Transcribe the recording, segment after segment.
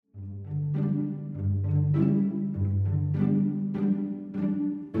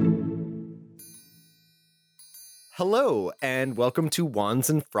Hello, and welcome to Wands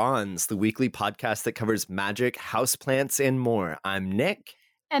and Fronds, the weekly podcast that covers magic, houseplants, and more. I'm Nick.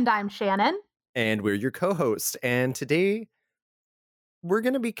 And I'm Shannon. And we're your co-host. And today, we're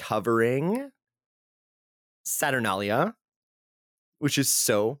going to be covering Saturnalia, which is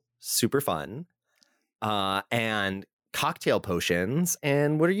so super fun, and cocktail potions.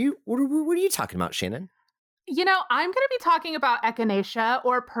 And what are you talking about, Shannon? You know, I'm going to be talking about echinacea,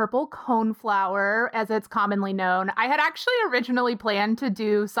 or purple coneflower, as it's commonly known. I had actually originally planned to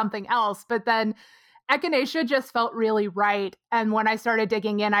do something else, but then echinacea just felt really right. And when I started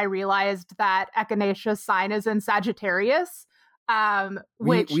digging in, I realized that echinacea's sign is in Sagittarius,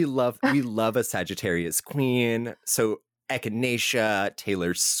 which we love a Sagittarius queen. So echinacea,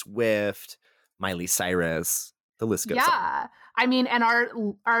 Taylor Swift, Miley Cyrus, the list goes on. Yeah. I mean, and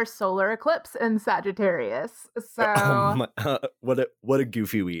our solar eclipse in Sagittarius. So what a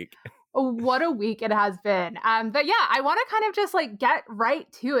goofy week. What a week it has been. But yeah, I want to kind of just like get right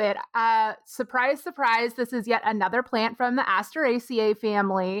to it. Surprise, surprise, this is yet another plant from the Asteraceae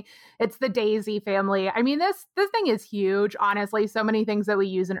family. It's the daisy family. I mean, this thing is huge, honestly. So many things that we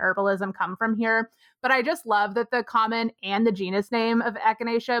use in herbalism come from here. But I just love that the common and the genus name of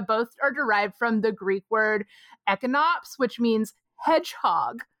Echinacea both are derived from the Greek word echinops, which means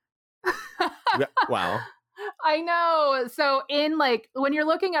hedgehog. Wow. I know. So in like when you're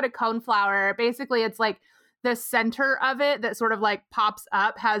looking at a coneflower, basically it's like the center of it that sort of like pops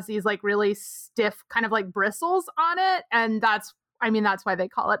up has these like really stiff kind of like bristles on it, and that's why they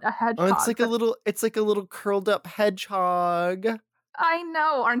call it a hedgehog. Oh, it's like a little curled up hedgehog. I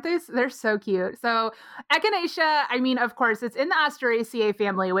know, aren't they? They're so cute. So Echinacea, I mean, of course, it's in the Asteraceae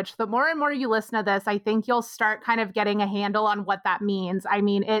family, which the more and more you listen to this, I think you'll start kind of getting a handle on what that means. I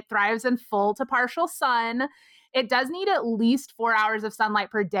mean, it thrives in full to partial sun. It does need at least 4 hours of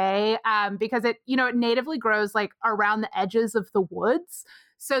sunlight per day because it natively grows like around the edges of the woods.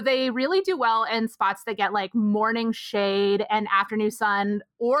 So they really do well in spots that get like morning shade and afternoon sun,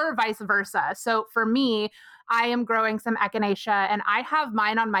 or vice versa. So for me, I am growing some echinacea, and I have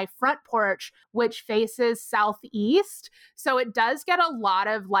mine on my front porch, which faces southeast. So it does get a lot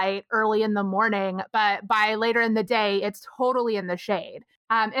of light early in the morning, but by later in the day, it's totally in the shade.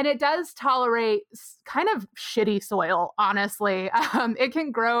 And it does tolerate kind of shitty soil, honestly. It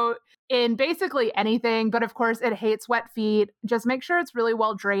can grow in basically anything, but of course it hates wet feet. Just make sure it's really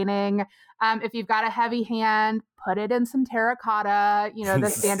well draining. If you've got a heavy hand, put it in some terracotta, the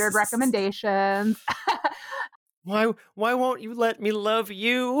standard recommendations. Why won't you let me love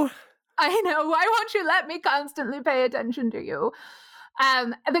you? I know. Why won't you let me constantly pay attention to you?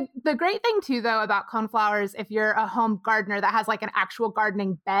 The great thing too, though, about coneflowers, if you're a home gardener that has like an actual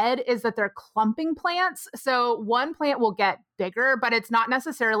gardening bed, is that they're clumping plants. So one plant will get bigger, but it's not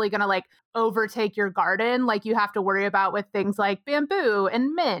necessarily going to like overtake your garden like you have to worry about with things like bamboo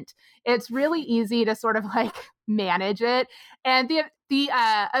and mint. It's really easy to sort of like manage it. And the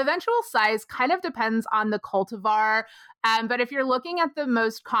eventual size kind of depends on the cultivar. But if you're looking at the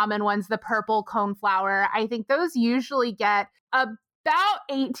most common ones, the purple coneflower, I think those usually get about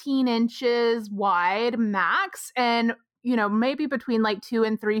 18 inches wide max, and maybe between like 2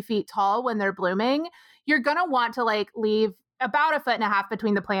 and 3 feet tall when they're blooming. You're gonna want to like leave about 1.5 feet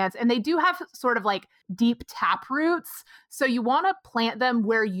between the plants, and they do have sort of like deep tap roots, so you want to plant them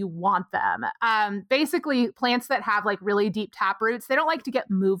where you want them. Basically, plants that have like really deep tap roots, they don't like to get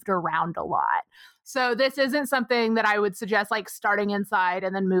moved around a lot. So this isn't something that I would suggest like starting inside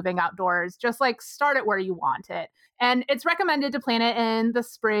and then moving outdoors. Just like start it where you want it. And it's recommended to plant it in the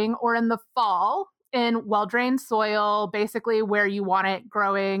spring or in the fall in well-drained soil, basically where you want it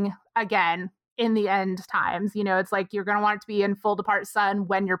growing again in the end times. It's like you're going to want it to be in full to part sun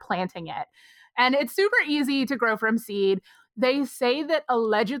when you're planting it. And it's super easy to grow from seed. They say that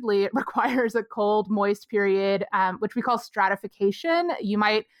allegedly it requires a cold, moist period, which we call stratification. You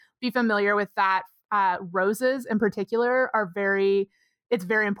might be familiar with that. Roses in particular it's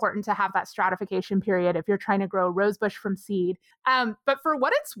very important to have that stratification period if you're trying to grow rosebush from seed. But for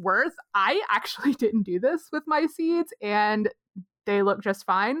what it's worth, I actually didn't do this with my seeds, and they look just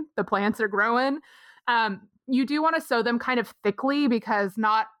fine. The plants are growing. You do want to sow them kind of thickly because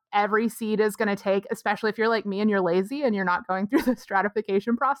not every seed is going to take, especially if you're like me and you're lazy and you're not going through the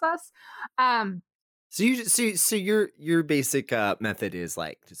stratification process. So your basic method is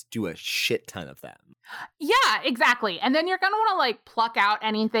like just do a shit ton of them. Yeah, exactly. And then you're going to want to like pluck out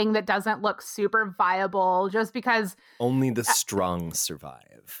anything that doesn't look super viable, just because only the strong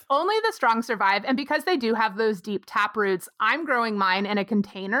survive. Only the strong survive. And because they do have those deep tap roots, I'm growing mine in a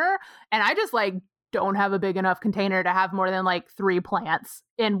container, and I just like don't have a big enough container to have more than like 3 plants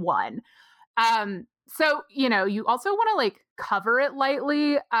in one. So, you also want to like cover it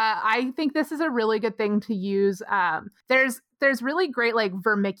lightly. I think this is a really good thing to use. There's really great like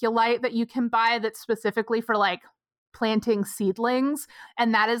vermiculite that you can buy that's specifically for like planting seedlings,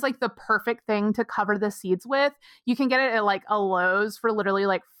 and that is like the perfect thing to cover the seeds with. You can get it at like a Lowe's for literally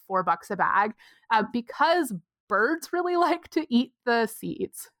like $4 a bag, because birds really like to eat the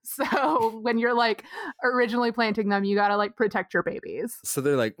seeds. So when you're like originally planting them, you got to like protect your babies. So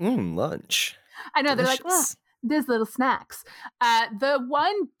they're like, lunch. I know. Delicious. They're like, these little snacks. The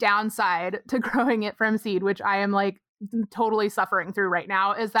one downside to growing it from seed, which I am like totally suffering through right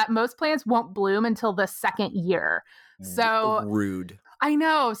now, is that most plants won't bloom until the second year. So rude. I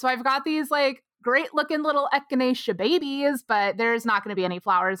know. So I've got these like great looking little echinacea babies, but there's not going to be any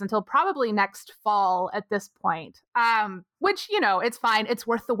flowers until probably next fall at this point. Which, it's fine. It's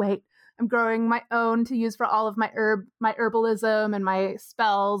worth the wait. I'm growing my own to use for all of my herbalism and my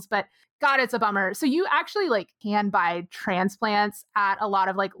spells, but God, it's a bummer. So you actually like can buy transplants at a lot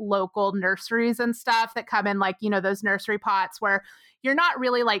of like local nurseries and stuff that come in like, those nursery pots where you're not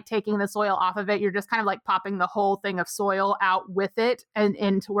really like taking the soil off of it. You're just kind of like popping the whole thing of soil out with it and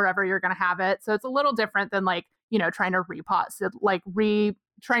into wherever you're going to have it. So it's a little different than like, trying to repot,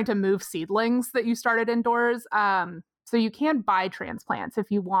 trying to move seedlings that you started indoors. So you can buy transplants if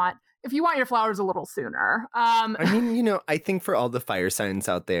you want your flowers a little sooner. I mean, I think for all the fire signs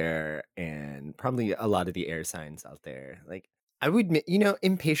out there and probably a lot of the air signs out there, like I would admit,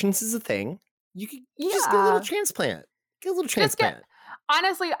 impatience is a thing. You could just get a little transplant.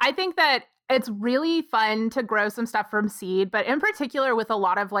 Honestly, I think that it's really fun to grow some stuff from seed, but in particular with a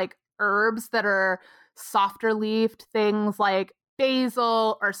lot of like herbs that are softer leafed, things like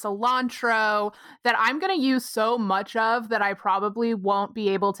basil or cilantro that I'm going to use so much of that I probably won't be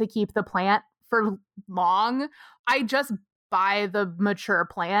able to keep the plant for long. I just buy the mature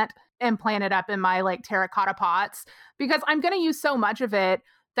plant and plant it up in my like terracotta pots because I'm going to use so much of it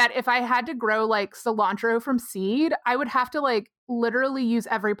that if I had to grow like cilantro from seed, I would have to like literally use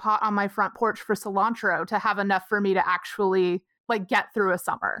every pot on my front porch for cilantro to have enough for me to actually like get through a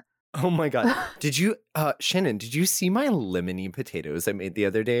summer. Oh my God. Did you, Shannon, did you see my lemony potatoes I made the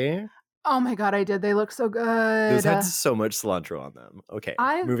other day? Oh my God, I did. They look so good. Those had so much cilantro on them. Okay,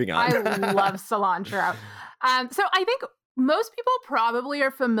 moving on. I love cilantro. So I think most people probably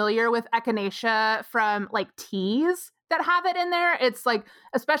are familiar with echinacea from like teas that have it in there. It's like,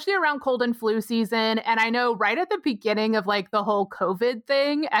 especially around cold and flu season. And I know right at the beginning of like the whole COVID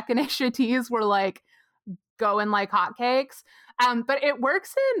thing, echinacea teas were like going like hotcakes. But it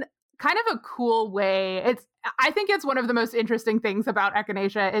works in kind of a cool way. I think it's one of the most interesting things about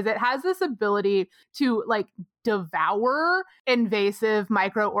echinacea is it has this ability to like devour invasive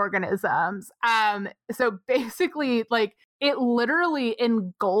microorganisms. So basically like it literally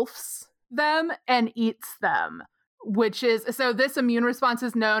engulfs them and eats them, which is, so this immune response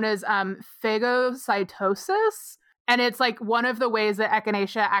is known as phagocytosis. And it's like one of the ways that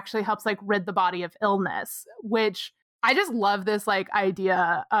echinacea actually helps like rid the body of illness, which I just love this like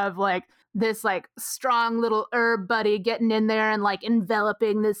idea of like this like strong little herb buddy getting in there and like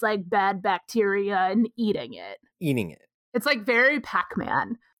enveloping this like bad bacteria and eating it. It's like very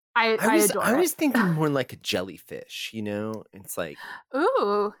Pac-Man. I adore it. I was thinking more like a jellyfish, It's like,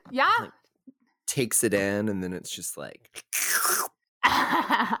 ooh, yeah. Like, takes it in and then it's just like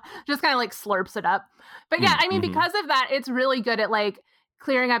just kind of like slurps it up. But yeah, I mean, because of that, it's really good at like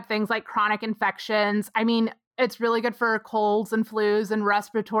clearing up things like chronic infections. I mean, it's really good for colds and flus and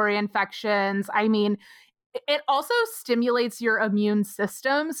respiratory infections. I mean, it also stimulates your immune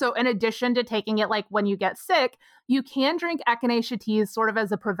system. So in addition to taking it like when you get sick, you can drink echinacea teas sort of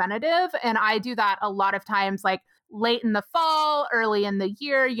as a preventative. And I do that a lot of times, like late in the fall, early in the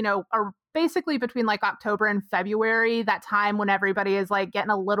year, or basically between like October and February, that time when everybody is like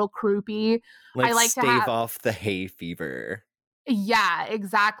getting a little croupy. I like to stave off the hay fever. Yeah,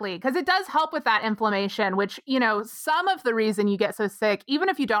 exactly. Because it does help with that inflammation, which, some of the reason you get so sick, even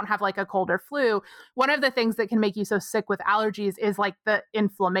if you don't have like a cold or flu, one of the things that can make you so sick with allergies is like the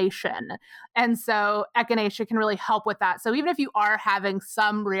inflammation. And so echinacea can really help with that. So even if you are having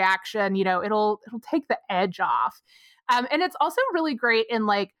some reaction, it'll take the edge off. And it's also really great in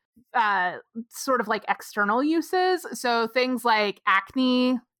like sort of like external uses. So things like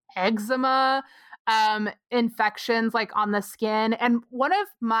acne, eczema, infections like on the skin. And one of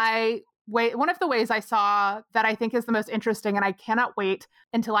my one of the ways I saw that I think is the most interesting, and I cannot wait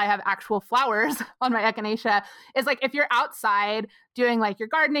until I have actual flowers on my echinacea, is like if you're outside doing like your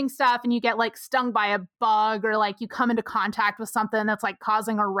gardening stuff and you get like stung by a bug, or like you come into contact with something that's like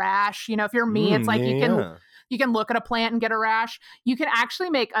causing a rash. If you're me, it's like you can look at a plant and get a rash. You can actually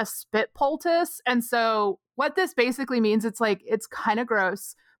make a spit poultice. And so what this basically means, it's kind of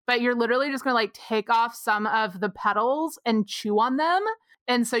gross, but you're literally just going to like take off some of the petals and chew on them.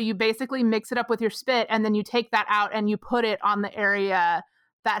 And so you basically mix it up with your spit, and then you take that out and you put it on the area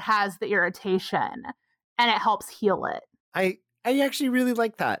that has the irritation, and it helps heal it. I actually really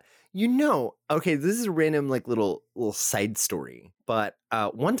like that. Okay, this is a random like little side story, but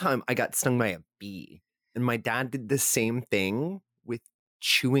one time I got stung by a bee, and my dad did the same thing with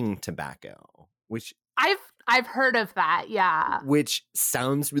chewing tobacco, which I've heard of that, yeah. Which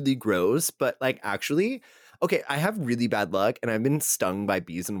sounds really gross, but like actually, okay, I have really bad luck, and I've been stung by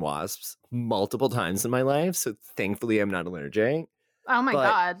bees and wasps multiple times in my life, so thankfully I'm not allergic. Oh my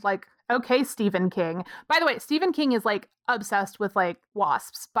God, like, okay, Stephen King. By the way, Stephen King is like obsessed with like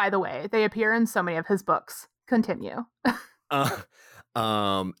wasps, by the way. They appear in so many of his books. Continue.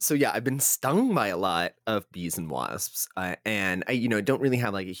 So yeah, I've been stung by a lot of bees and wasps, and I, don't really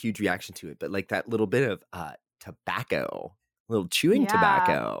have like a huge reaction to it, but like that little bit of tobacco, little chewing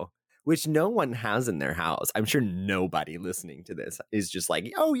tobacco, which no one has in their house. I'm sure nobody listening to this is just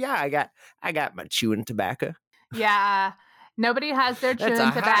like, oh yeah, I got my chewing tobacco. Yeah, nobody has their chewing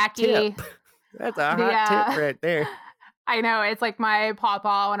tobacco. That's a hot tip right there. I know. It's like my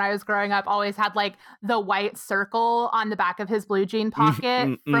pawpaw, when I was growing up, always had like the white circle on the back of his blue jean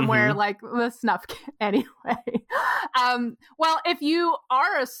pocket from where like the snuff anyway. Well, if you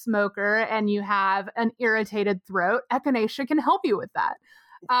are a smoker and you have an irritated throat, echinacea can help you with that.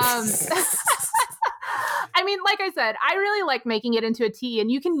 I mean, like I said, I really like making it into a tea, and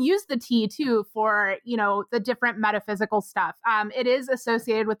you can use the tea too for, the different metaphysical stuff. It is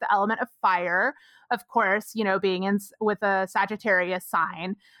associated with the element of fire, of course, being with a Sagittarius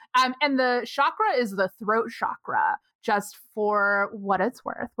sign. And the chakra is the throat chakra, just for what it's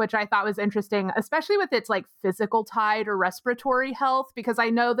worth, which I thought was interesting, especially with its like physical tie to respiratory health, because I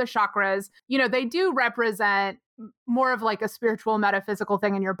know the chakras, they do represent more of like a spiritual metaphysical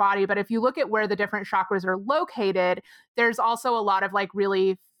thing in your body. But if you look at where the different chakras are located, there's also a lot of like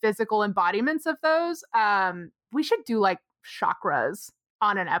really physical embodiments of those. We should do like chakras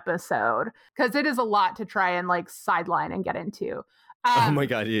on an episode, because it is a lot to try and like sideline and get into. Oh my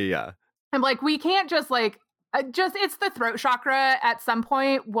God. Yeah. I'm like, we can't just like, it's the throat chakra. At some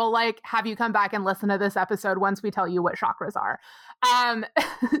point, we'll like have you come back and listen to this episode once we tell you what chakras are.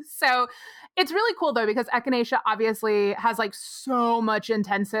 So it's really cool though, because echinacea obviously has like so much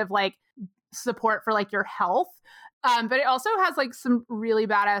intensive like support for like your health. But it also has like some really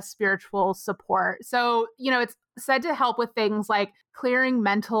badass spiritual support. So, it's said to help with things like clearing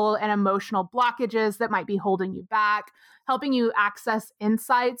mental and emotional blockages that might be holding you back, helping you access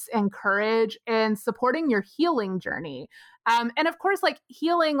insights and courage, and supporting your healing journey. And of course, like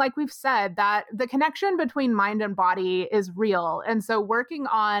healing, like we've said, that the connection between mind and body is real. And so working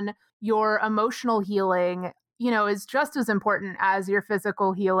on your emotional healing, is just as important as your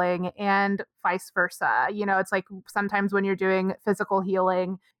physical healing, and vice versa. It's like sometimes when you're doing physical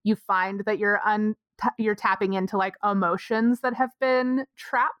healing, you find that you're tapping into like emotions that have been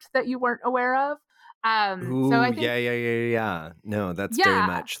trapped that you weren't aware of. So I think, yeah. No, that's very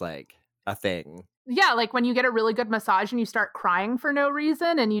much like a thing. Yeah, like when you get a really good massage and you start crying for no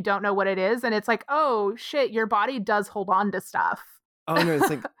reason and you don't know what it is, and it's like, oh shit, your body does hold on to stuff. Oh no,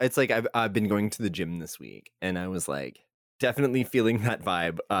 it's like I've been going to the gym this week, and I was like definitely feeling that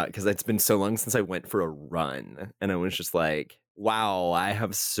vibe, because it's been so long since I went for a run, and I was just like, wow, I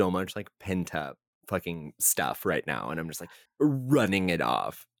have so much like pent up fucking stuff right now, and I'm just like running it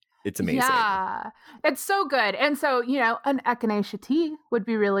off. It's amazing. Yeah, it's so good. And so, an echinacea tea would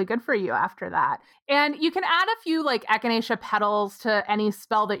be really good for you after that. And you can add a few like echinacea petals to any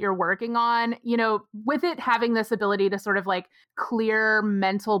spell that you're working on, with it having this ability to sort of like clear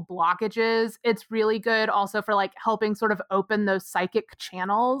mental blockages. It's really good also for like helping sort of open those psychic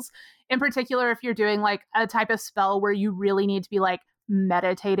channels. In particular, if you're doing like a type of spell where you really need to be like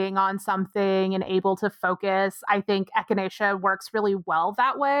meditating on something and able to focus, I think echinacea works really well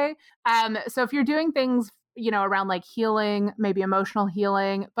that way. So if you're doing things, around like healing, maybe emotional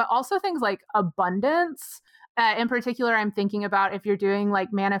healing, but also things like abundance. In particular, I'm thinking about if you're doing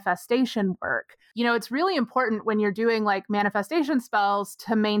like manifestation work. It's really important when you're doing like manifestation spells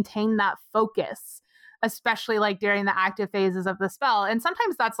to maintain that focus, especially like during the active phases of the spell. And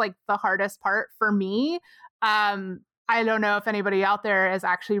sometimes that's like the hardest part for me. I don't know if anybody out there is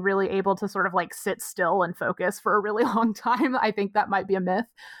actually really able to sort of like sit still and focus for a really long time. I think that might be a myth.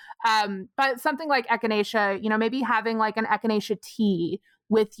 But something like echinacea, maybe having like an echinacea tea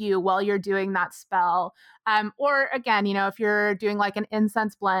with you while you're doing that spell. Or again, if you're doing like an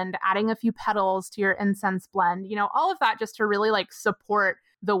incense blend, adding a few petals to your incense blend, all of that just to really like support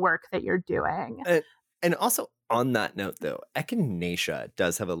the work that you're doing. And also on that note, though, echinacea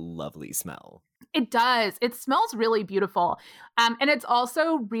does have a lovely smell. It does. It smells really beautiful. And it's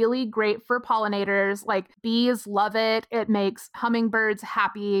also really great for pollinators. Like bees love it. It makes hummingbirds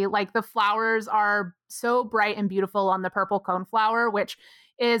happy. Like the flowers are so bright and beautiful on the purple coneflower, which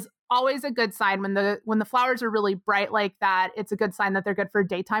is always a good sign when the flowers are really bright like that. It's a good sign that they're good for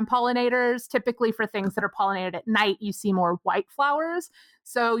daytime pollinators. Typically for things that are pollinated at night, you see more white flowers.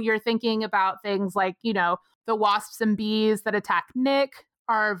 So you're thinking about things like, the wasps and bees that attack Nick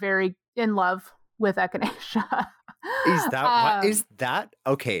are very in love with echinacea. Is that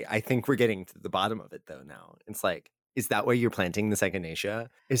okay? I think we're getting to the bottom of it though now. It's like, is that why you're planting this echinacea?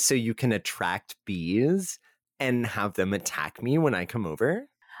 Is so you can attract bees and have them attack me when I come over?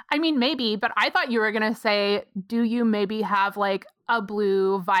 I mean, maybe, but I thought you were going to say, do you maybe have like a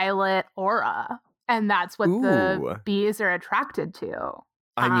blue violet aura? And that's what the bees are attracted to.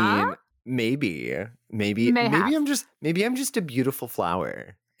 I mean, maybe I'm just a beautiful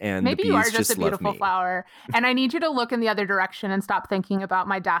flower. And maybe you are just a beautiful flower. And I need you to look in the other direction and stop thinking about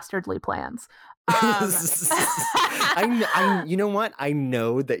my dastardly plans. You know what? I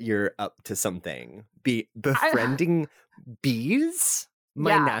know that you're up to something. Befriending bees?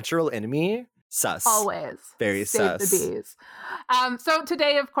 My natural enemy? Sus. Always. Very Save sus. the bees. So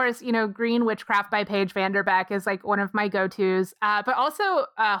today, of course, Green Witchcraft by Paige Vanderbeck is like one of my go-tos. But also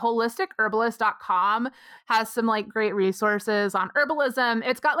holisticherbalist.com has some like great resources on herbalism.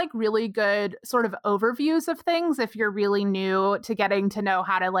 It's got like really good sort of overviews of things if you're really new to getting to know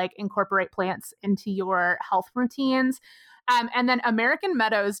how to like incorporate plants into your health routines. And then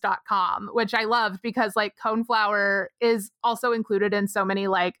AmericanMeadows.com, which I love because like coneflower is also included in so many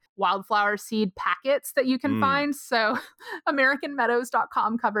like wildflower seed packets that you can find. So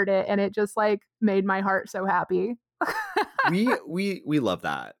AmericanMeadows.com covered it and it just like made my heart so happy. we love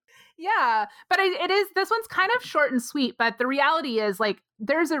that. Yeah, but this one's kind of short and sweet, but the reality is like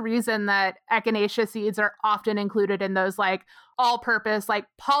there's a reason that echinacea seeds are often included in those like all-purpose like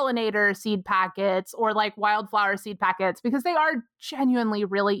pollinator seed packets or like wildflower seed packets because they are genuinely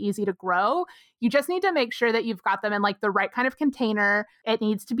really easy to grow. You just need to make sure that you've got them in like the right kind of container. It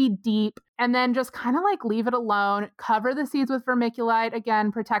needs to be deep and then just kind of like leave it alone. Cover the seeds with vermiculite.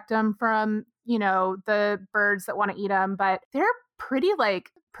 Again, protect them from, the birds that want to eat them, but they're pretty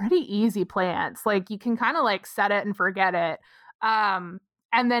easy plants. Like you can kind of like set it and forget it. And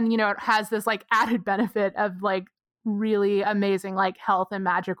then, it has this like added benefit of like really amazing like health and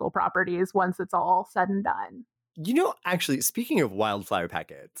magical properties once it's all said and done. Actually, speaking of wildflower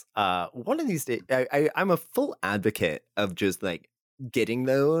packets, one of these days, I'm a full advocate of just like getting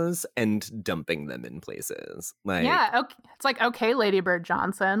those and dumping them in places. Like, yeah, okay. It's like, okay, Lady Bird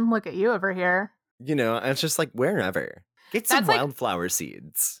Johnson, look at you over here. It's just like wherever. Get some wildflower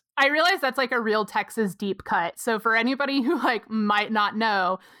seeds. I realize that's like a real Texas deep cut. So for anybody who like might not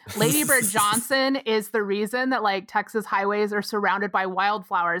know, Lady Bird Johnson is the reason that like Texas highways are surrounded by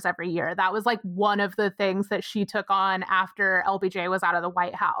wildflowers every year. That was like one of the things that she took on after LBJ was out of the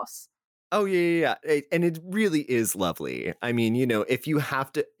White House. Oh, yeah. And it really is lovely. I mean, if you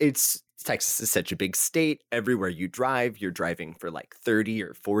have to, Texas is such a big state. Everywhere you drive, you're driving for like 30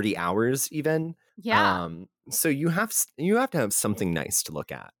 or 40 hours even. Yeah. So you have to have something nice to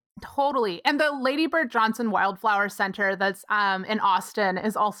look at. Totally. And the Lady Bird Johnson Wildflower Center that's in Austin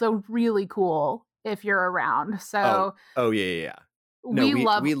is also really cool if you're around. So yeah.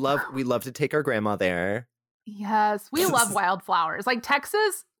 No, we love to take our grandma there. Yes, we love wildflowers. Like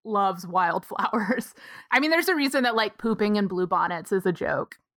Texas loves wildflowers. I mean, there's a reason that like pooping in bluebonnets is a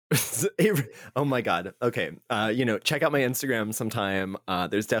joke. Oh my God. Okay. Check out my Instagram sometime.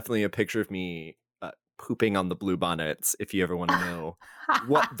 There's definitely a picture of me pooping on the bluebonnets if you ever want to know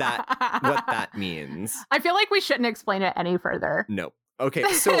what that means. I feel like we shouldn't explain it any further. No. Okay.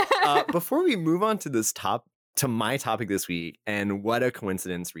 So before we move on to my topic this week, and what a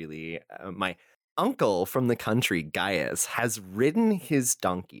coincidence, really, my uncle from the country, Gaius, has ridden his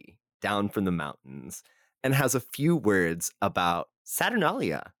donkey down from the mountains and has a few words about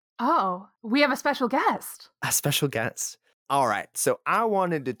Saturnalia. Oh, we have a special guest. A special guest. All right. So I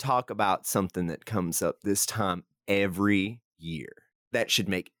wanted to talk about something that comes up this time every year that should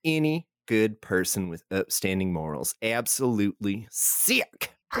make any good person with upstanding morals absolutely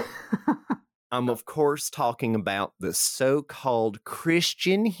sick. I'm, of course, talking about the so-called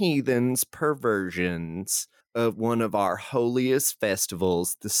Christian heathens' perversions of one of our holiest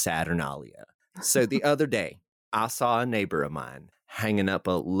festivals, the Saturnalia. So the other day, I saw a neighbor of mine hanging up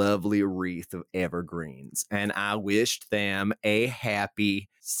a lovely wreath of evergreens, and I wished them a happy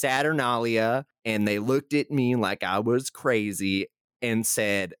Saturnalia, and they looked at me like I was crazy and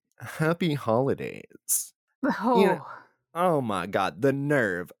said, "Happy holidays." You know, Oh, oh my God, the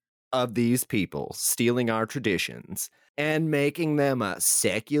nerve of these people stealing our traditions and making them a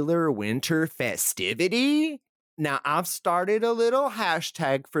secular winter festivity. Now, I've started a little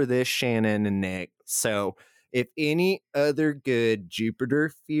hashtag for this, Shannon and Nick. So if any other good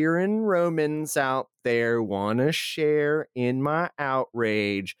Jupiter fearing Romans out there want to share in my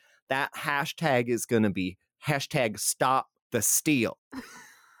outrage, that hashtag is going to be hashtag stop the steal.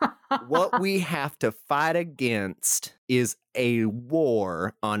 What we have to fight against is a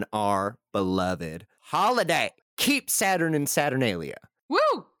war on our beloved holiday. Keep Saturn and Saturnalia.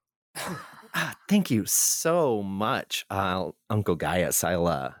 woo! Thank you so much, Uncle Gaius.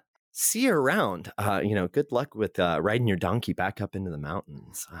 I'll see you around. Good luck with riding your donkey back up into the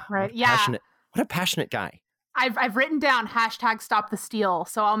mountains. Right, What a passionate guy. I've written down hashtag stop the steal,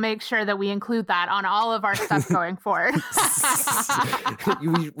 so I'll make sure that we include that on all of our stuff going forward.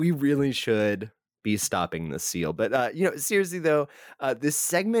 we really should be stopping the seal. But, seriously, though, this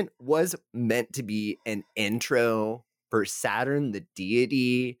segment was meant to be an intro for Saturn, the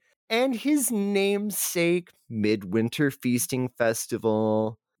deity, and his namesake Midwinter Feasting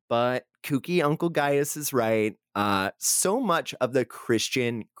Festival. But kooky Uncle Gaius is right. So much of the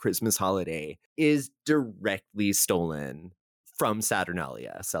Christian Christmas holiday is directly stolen from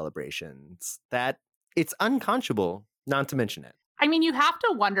Saturnalia celebrations that it's unconscionable not to mention it. I mean, you have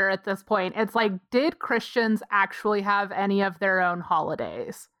to wonder at this point. It's like, did Christians actually have any of their own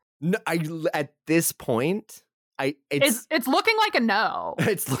holidays? No, at this point, it's looking like a no.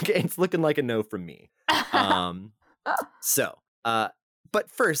 It's looking like a no from me. But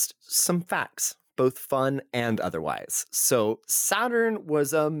first, some facts, both fun and otherwise. So Saturn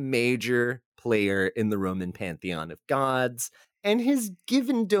was a major player in the Roman pantheon of gods, and his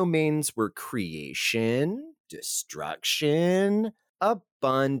given domains were creation, destruction,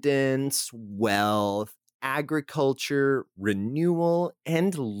 abundance, wealth, agriculture, renewal,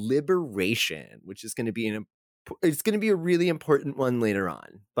 and liberation, which is going to be a really important one later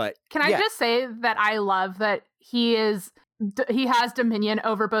on. But can I just say that I love that he has dominion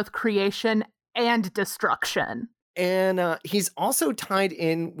over both creation and destruction. And he's also tied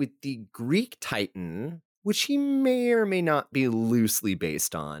in with the Greek Titan, which he may or may not be loosely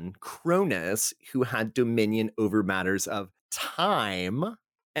based on, Cronus, who had dominion over matters of time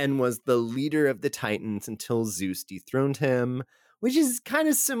and was the leader of the Titans until Zeus dethroned him, which is kind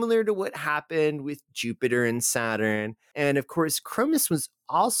of similar to what happened with Jupiter and Saturn. And of course, Cronus was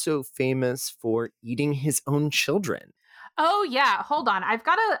also famous for eating his own children. Oh yeah, hold on.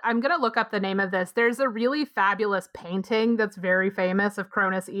 I'm gonna look up the name of this. There's a really fabulous painting that's very famous of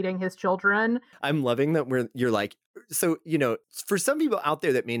Cronus eating his children. I'm loving that you're like, so, for some people out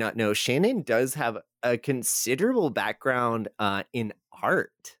there that may not know, Shannon does have a considerable background in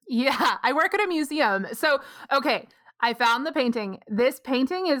art. Yeah, I work at a museum. So, okay, I found the painting. This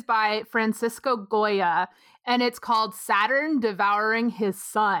painting is by Francisco Goya, and it's called Saturn Devouring His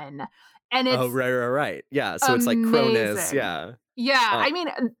Son. And it's right. Yeah, so it's like Cronus, yeah. Yeah, I mean,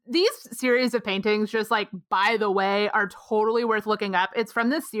 these series of paintings, just like, by the way, are totally worth looking up. It's from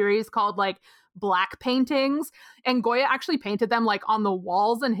this series called, like, Black Paintings, and Goya actually painted them, like, on the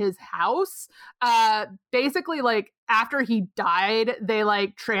walls in his house. Basically, like, after he died, they,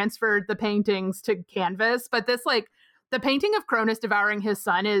 like, transferred the paintings to canvas. But this, like, the painting of Cronus devouring his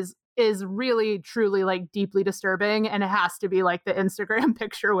son is really, truly, like, deeply disturbing, and it has to be, like, the Instagram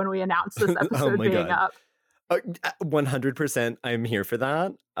picture when we announce this episode being up. 100%, I'm here for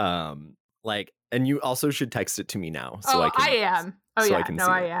that. And you also should text it to me now. I am.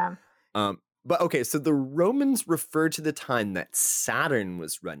 I am. But okay, so the Romans referred to the time that Saturn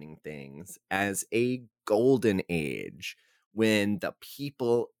was running things as a golden age, when the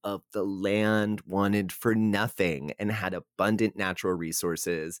people of the land wanted for nothing and had abundant natural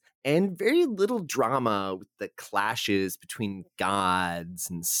resources and very little drama with the clashes between gods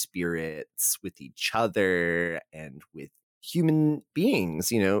and spirits with each other and with human beings.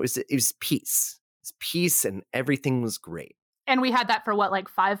 It was peace. It was peace, and everything was great. And we had that for what, like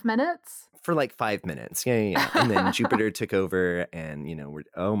 5 minutes? For like 5 minutes. Yeah. And then Jupiter took over, and,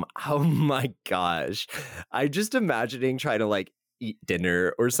 oh my gosh. I just imagining trying to, like, eat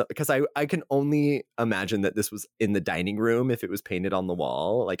dinner or something, because I can only imagine that this was in the dining room if it was painted on the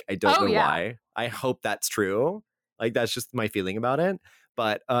wall. Like, I don't know why. I hope that's true. Like, that's just my feeling about it.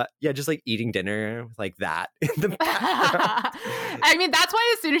 But yeah, just like eating dinner like that in the background. I mean, that's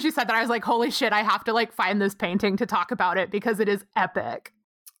why as soon as you said that, I was like, holy shit, I have to like find this painting to talk about it because it is epic.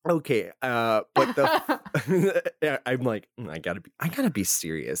 Okay, but yeah, I'm like, I gotta be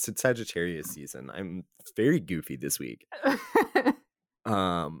serious. It's Sagittarius season. I'm very goofy this week.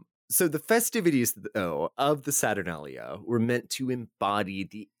 So the festivities, though, of the Saturnalia were meant to embody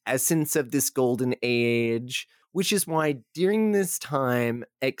the essence of this golden age, which is why during this time,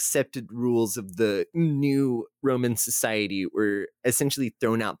 accepted rules of the new Roman society were essentially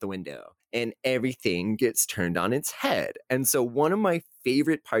thrown out the window and everything gets turned on its head. And so one of my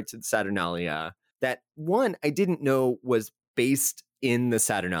favorite parts of the Saturnalia that, one, I didn't know was based in the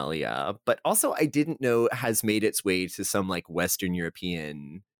Saturnalia, but also I didn't know has made its way to some like Western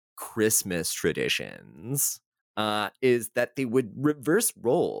European Christmas traditions, is that they would reverse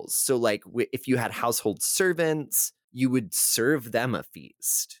roles. So like if you had household servants, you would serve them a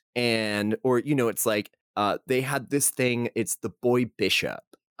feast. And, or, you know, it's like they had this thing, it's the boy bishop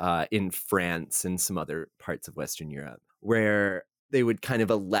in France and some other parts of Western Europe, where they would kind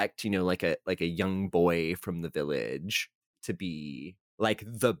of elect, you know, like a young boy from the village to be like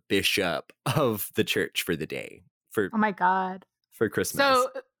the bishop of the church for the day. Oh my God. For Christmas.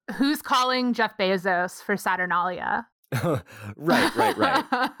 So who's calling Jeff Bezos for Saturnalia? Right.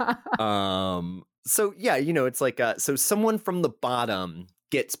 So yeah, you know, it's like so someone from the bottom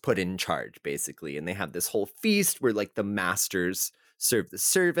gets put in charge basically, and they have this whole feast where like the masters serve the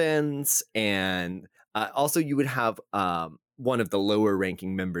servants, and also you would have one of the lower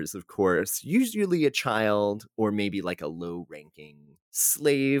ranking members, of course, usually a child or maybe like a low ranking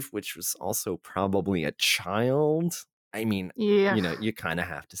slave, which was also probably a child. I mean, yeah, you know, you kind of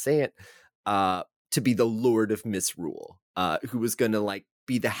have to say it, to be the Lord of Misrule, who was going to like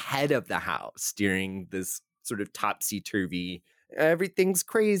be the head of the house during this sort of topsy-turvy, everything's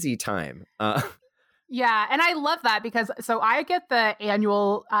crazy time. Yeah, and I love that because so I get the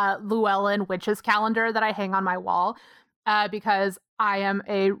annual Llewellyn Witches calendar that I hang on my wall because I am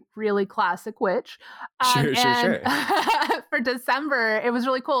a really classic witch. Sure. For December, it was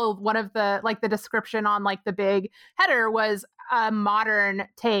really cool. One of the like the description on like the big header was a modern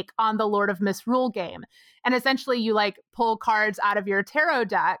take on the Lord of Misrule game. And essentially you like pull cards out of your tarot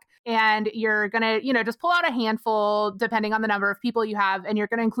deck and you're going to, you know, just pull out a handful depending on the number of people you have, and you're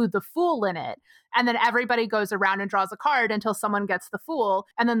going to include the Fool in it. And then everybody goes around and draws a card until someone gets the Fool.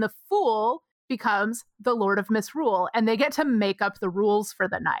 And then the Fool becomes the Lord of Misrule, and they get to make up the rules for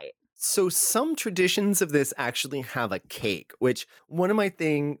the night. So some traditions of this actually have a cake, which one of my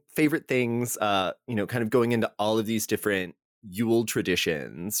favorite things, you know, kind of going into all of these different Yule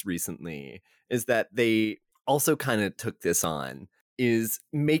traditions recently, is that they also kind of took this on, is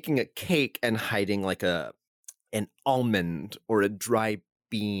making a cake and hiding like an almond or a dry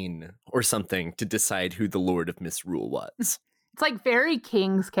bean or something to decide who the Lord of Misrule was. It's like very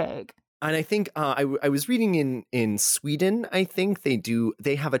king's cake. And I think I was reading in Sweden, I think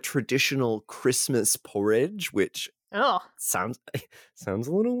they have a traditional Christmas porridge, which sounds a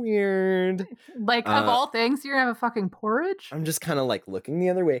little weird. Like of all things, you're gonna have a fucking porridge? I'm just kind of like looking the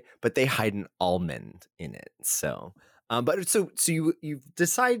other way, but they hide an almond in it. So but so you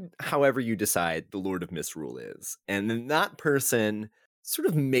decide however you decide the Lord of Misrule is. And then that person sort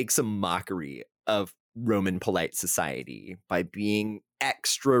of makes a mockery of Roman polite society by being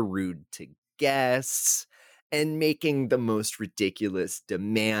extra rude to guests and making the most ridiculous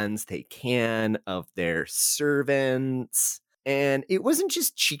demands they can of their servants. And it wasn't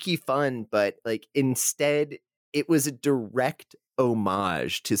just cheeky fun, but like instead it was a direct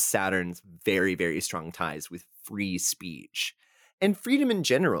homage to Saturn's very, very strong ties with free speech and freedom in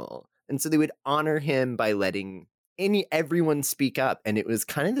general. And so they would honor him by letting everyone speak up. And it was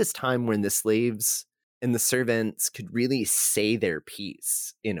kind of this time when the slaves and the servants could really say their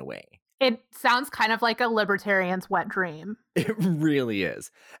piece in a way. It sounds kind of like a libertarian's wet dream. It really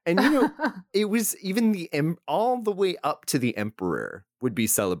is. And, you know, it was even all the way up to the emperor would be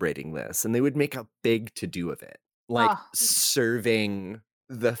celebrating this, and they would make a big to-do of it. Like serving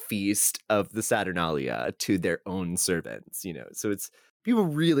the feast of the Saturnalia to their own servants, you know. So it's, people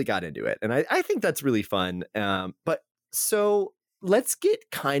really got into it. And I think that's really fun. But so let's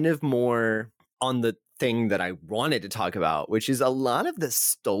get kind of more on the thing that I wanted to talk about, which is a lot of the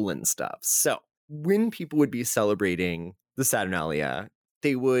stolen stuff. So when people would be celebrating the Saturnalia,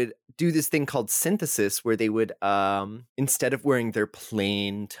 they would do this thing called synthesis, where they would, instead of wearing their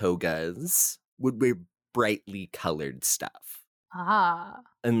plain togas, would wear brightly colored stuff. Ah.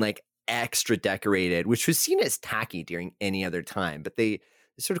 and like extra decorated, which was seen as tacky during any other time, but they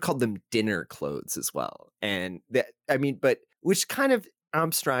sort of called them dinner clothes as well. And that, I mean, but which kind of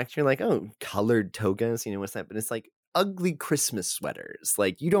abstract, you're like, oh, colored togas, what's that? But it's like ugly Christmas sweaters.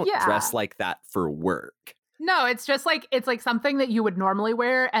 Like you don't Yeah. dress like that for work. No, it's just like it's like something that you would normally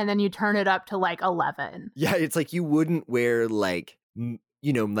wear, and then you turn it up to like 11. Yeah, it's like you wouldn't wear like,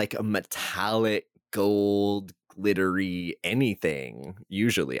 like a metallic gold glittery anything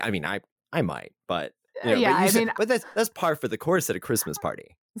usually. I mean, I might, but Yeah, I mean, but that's par for the course at a Christmas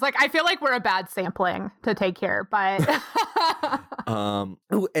party. it's like I feel like we're a bad sampling to take here, but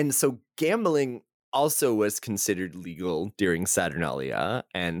And so gambling also was considered legal during Saturnalia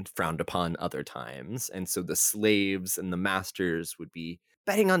and frowned upon other times. And so the slaves and the masters would be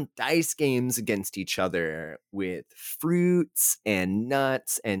betting on dice games against each other with fruits and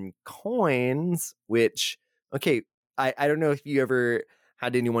nuts and coins, which, okay, I don't know if you ever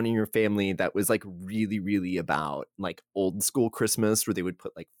had anyone in your family that was like really, really about like old school Christmas where they would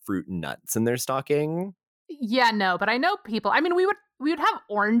put like fruit and nuts in their stocking. yeah, no, but I know people. I mean, we would have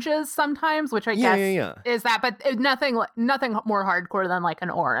oranges sometimes, which I Yeah, guess yeah, yeah. is that, but nothing more hardcore than like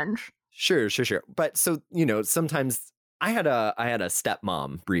an orange. Sure. But so, sometimes I had a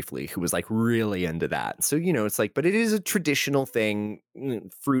stepmom briefly who was like really into that. So, it's like, but it is a traditional thing,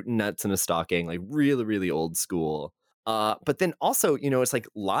 fruit and nuts in a stocking, like really, really old school. But then also, it's like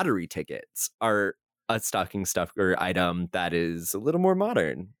lottery tickets are a stocking stuffer item that is a little more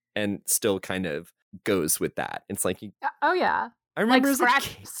modern and still kind of goes with that. It's like Oh yeah, I like remember as a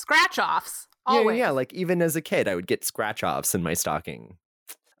kid. scratch offs Yeah, yeah, yeah. always. Like even as a kid, I would get scratch offs in my stocking.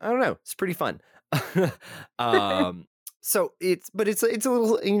 I don't know. It's pretty fun. um, so it's a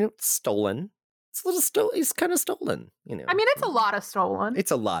little stolen. It's a little stolen. It's kind of stolen. I mean, it's a lot of stolen.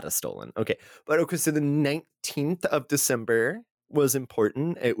 It's a lot of stolen. Okay, but okay. So the 19th of December was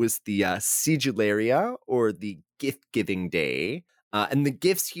important. It was the Sigillaria, or the gift giving day, and the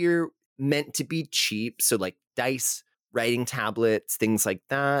gifts here meant to be cheap. So like dice, writing tablets, things like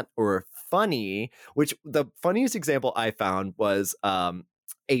that, or funny. Which the funniest example I found was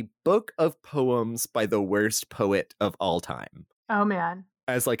a book of poems by the worst poet of all time Oh man.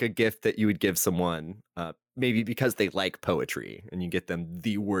 as like a gift that you would give someone, maybe because they like poetry, and you get them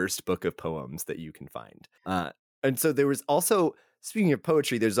the worst book of poems that you can find. And so there was also, speaking of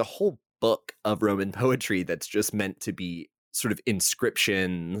poetry, there's a whole book of Roman poetry that's just meant to be sort of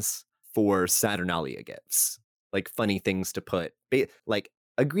inscriptions for Saturnalia gifts, like funny things to put, like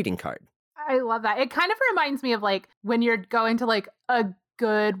a greeting card. I love that. It kind of reminds me of like when you're going to like a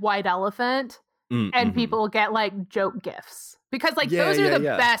good white elephant and Mm-hmm. people get like joke gifts. Because like Yeah, those are yeah, the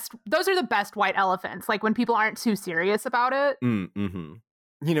yeah. best white elephants. Like when people aren't too serious about it. Mm-hmm.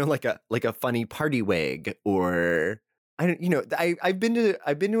 Like a funny party wig, or I don't, I've been to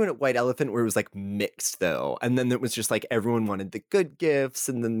a white elephant where it was like mixed though, and then it was just like everyone wanted the good gifts,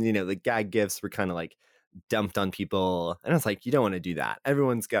 and then the gag gifts were kind of like dumped on people, and I was like, you don't want to do that.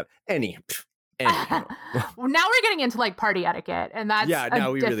 Everyone's got anyhow. Well, now we're getting into like party etiquette, and that's Yeah, now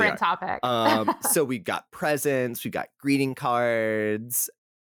a we really different are. topic. So we got presents, we got greeting cards,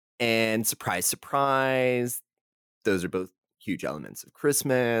 and surprise, surprise. Those are both huge elements of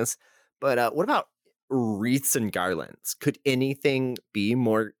Christmas. But what about wreaths and garlands? Could anything be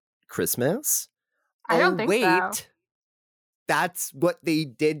more Christmas? I Oh, don't think so. wait. That's what they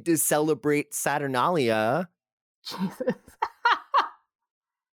did to celebrate Saturnalia. Jesus.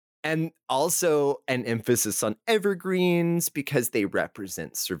 And also an emphasis on evergreens because they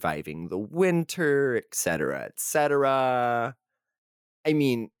represent surviving the winter, etc., etc. I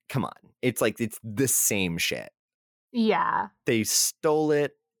mean, come on. It's like it's the same shit. Yeah. They stole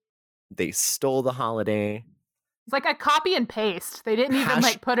it. They stole the holiday. It's like a copy and paste. They didn't even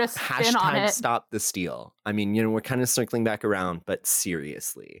like put a spin on Hashtag it. stop the steal. I mean, we're kind of circling back around, but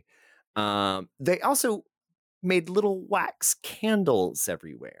seriously. They also made little wax candles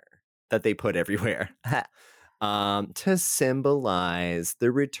everywhere that they put everywhere to symbolize the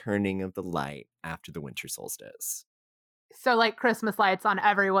returning of the light after the winter solstice. So like Christmas lights on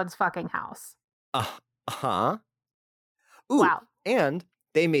everyone's fucking house. Uh-huh. Ooh, Wow. and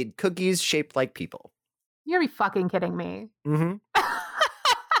they made cookies shaped like people. You're gonna be fucking kidding me. Mm-hmm.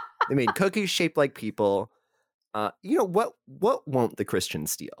 They made cookies shaped like people. What won't the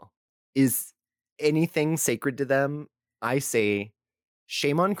Christians steal? Is anything sacred to them? I say,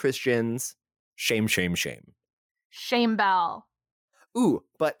 shame on Christians. Shame, shame, shame. Shame bell. Ooh,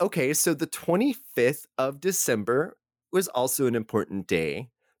 but okay, so the 25th of December was also an important day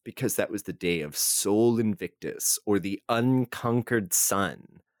because that was the day of Sol Invictus, or the unconquered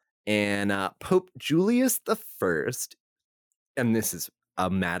sun. And Pope Julius I and this is a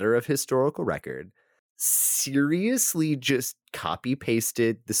matter of historical record, seriously just copy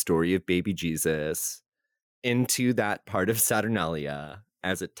pasted the story of baby Jesus into that part of Saturnalia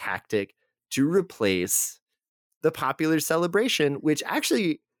as a tactic to replace the popular celebration, which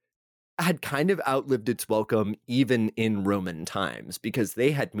actually had kind of outlived its welcome even in Roman times because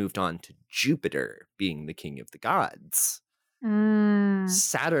they had moved on to Jupiter being the king of the gods.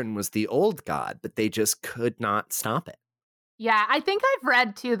 Saturn was the old god, but they just could not stop it. Yeah, I think I've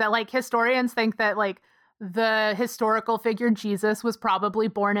read too that like historians think that like the historical figure Jesus was probably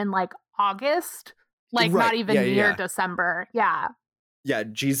born in like August, like not even near December. Yeah. Yeah,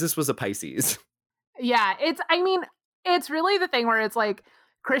 Jesus was a Pisces. Yeah, I mean, it's really the thing where it's like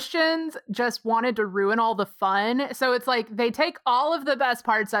Christians just wanted to ruin all the fun. So it's like they take all of the best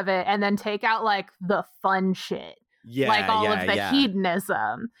parts of it and then take out like the fun shit. Yeah. Like all of the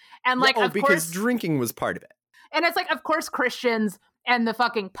hedonism. And like, of because course, drinking was part of it. And it's like, of course, Christians and the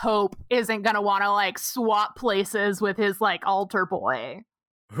fucking Pope isn't going to want to like swap places with his like altar boy.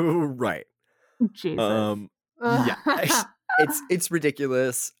 Right. Jesus. Yeah. It's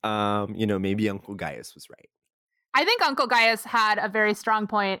ridiculous. Maybe Uncle Gaius was right. I think Uncle Gaius had a very strong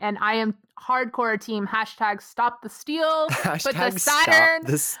point, and I am hardcore team # stop the steal. Put the Saturn stop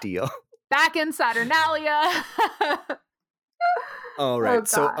the steal back in Saturnalia. All right.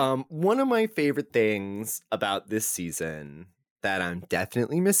 So one of my favorite things about this season that I'm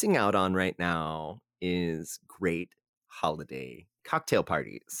definitely missing out on right now is great holiday cocktail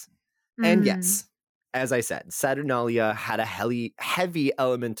parties. And yes, as I said, Saturnalia had a heavy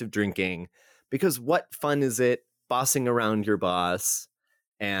element of drinking because what fun is it bossing around your boss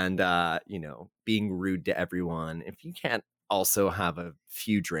and, being rude to everyone if you can't also have a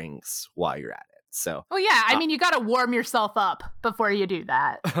few drinks while you're at it. So, well, yeah, I mean, you got to warm yourself up before you do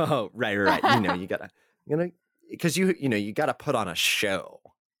that. Oh, right. You gotta, because you gotta put on a show.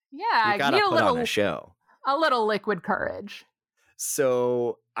 Yeah, you gotta put on a show. A little liquid courage.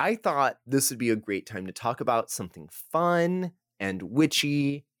 So I thought this would be a great time to talk about something fun and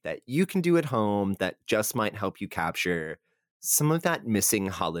witchy that you can do at home that just might help you capture some of that missing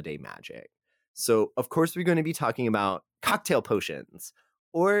holiday magic. So, of course, we're going to be talking about cocktail potions,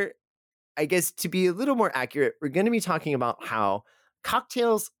 or I guess to be a little more accurate, we're going to be talking about how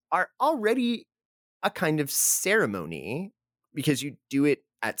cocktails are already a kind of ceremony because you do it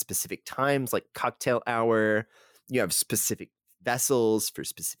at specific times, like cocktail hour. You have specific vessels for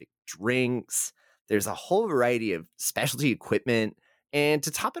specific drinks. There's a whole variety of specialty equipment. And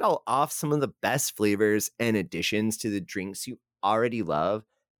to top it all off, some of the best flavors and additions to the drinks you already love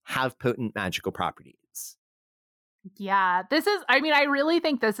have potent magical properties. Yeah, I really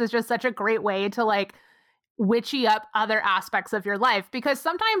think this is just such a great way to like witchy up other aspects of your life, because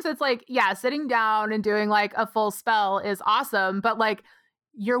sometimes it's like, yeah, sitting down and doing like a full spell is awesome, but like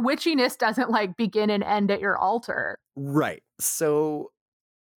your witchiness doesn't like begin and end at your altar. Right. So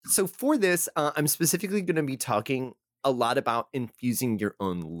for this, I'm specifically going to be talking a lot about infusing your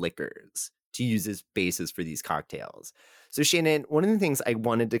own liquors to use as bases for these cocktails. So Shannon, one of the things I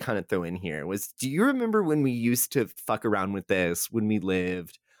wanted to kind of throw in here was, do you remember when we used to fuck around with this when we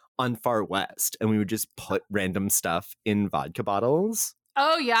lived on Far West and we would just put random stuff in vodka bottles?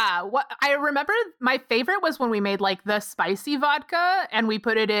 Oh yeah. What I remember, my favorite was when we made like the spicy vodka and we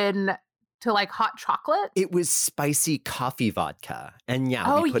put it in to like hot chocolate. It was spicy coffee vodka. And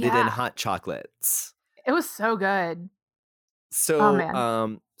we put it in hot chocolates. It was so good. So,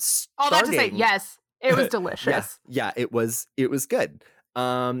 all that to say, yes, it was delicious. Yeah, it was good.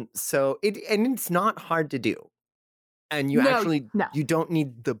 So it's not hard to do. And you you don't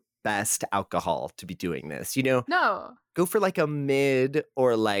need the best alcohol to be doing this. No. Go for like a mid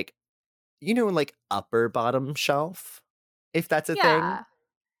or like, like upper bottom shelf, if that's a thing.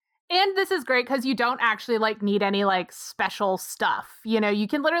 And this is great because you don't actually like need any like special stuff. You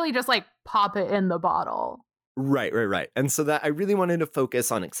can literally just like pop it in the bottle. Right. And so that I really wanted to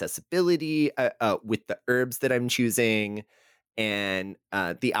focus on accessibility with the herbs that I'm choosing and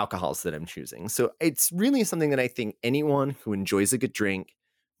the alcohols that I'm choosing. So it's really something that I think anyone who enjoys a good drink,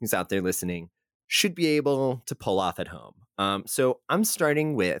 who's out there listening, should be able to pull off at home. So I'm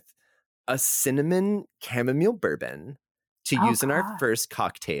starting with a cinnamon chamomile bourbon to use in our first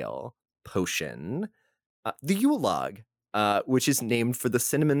cocktail potion, the Yule log, which is named for the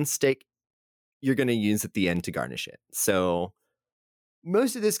cinnamon stick you're going to use at the end to garnish it. So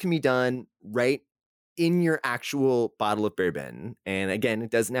most of this can be done right in your actual bottle of bourbon. And again, it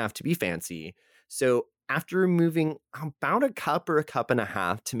doesn't have to be fancy. So after removing about a cup or a cup and a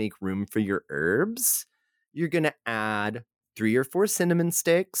half to make room for your herbs, you're going to add 3 or 4 cinnamon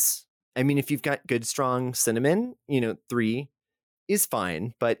sticks. I mean, if you've got good, strong cinnamon, 3 is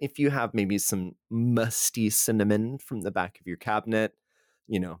fine. But if you have maybe some musty cinnamon from the back of your cabinet,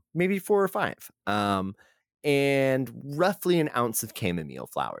 maybe 4 or 5. And roughly an ounce of chamomile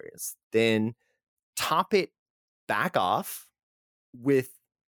flowers. Then top it back off with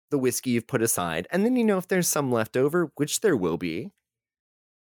the whiskey you've put aside. And then, if there's some left over, which there will be,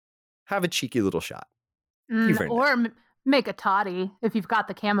 have a cheeky little shot. Or make a toddy if you've got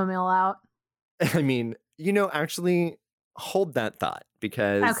the chamomile out. I mean, actually hold that thought,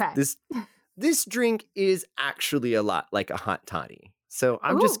 because this drink is actually a lot like a hot toddy. So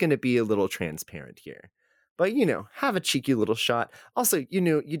I'm just going to be a little transparent here. But, have a cheeky little shot. Also,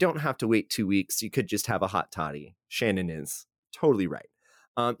 you don't have to wait 2 weeks. You could just have a hot toddy. Shannon is totally right.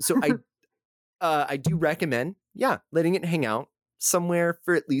 So I do recommend, letting it hang out somewhere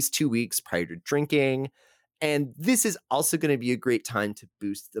for at least 2 weeks prior to drinking. And this is also going to be a great time to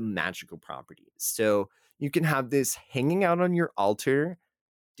boost the magical properties. So you can have this hanging out on your altar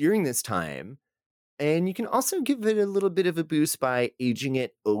during this time. And you can also give it a little bit of a boost by aging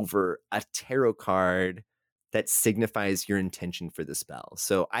it over a tarot card that signifies your intention for the spell.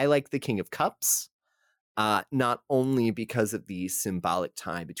 So I like the King of Cups, not only because of the symbolic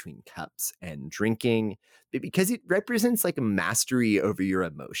tie between cups and drinking, but because it represents like a mastery over your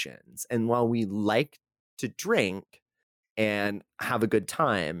emotions. And while we like to drink and have a good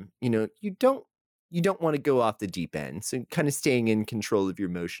time, you don't want to go off the deep end. So kind of staying in control of your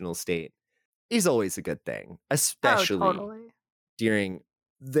emotional state is always a good thing, especially during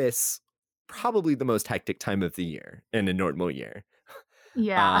this probably the most hectic time of the year in a normal year.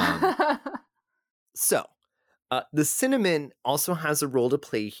 Yeah. So the cinnamon also has a role to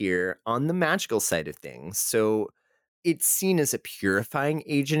play here on the magical side of things. So it's seen as a purifying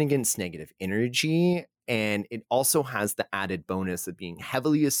agent against negative energy. And it also has the added bonus of being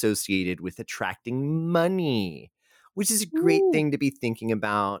heavily associated with attracting money, which is a great thing to be thinking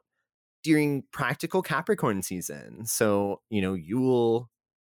about during practical Capricorn season. So, Yule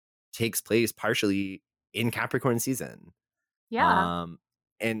takes place partially in Capricorn season. Yeah.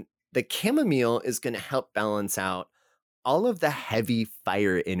 And the chamomile is going to help balance out all of the heavy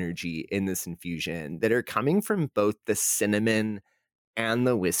fire energy in this infusion that are coming from both the cinnamon and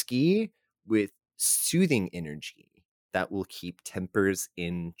the whiskey, with soothing energy that will keep tempers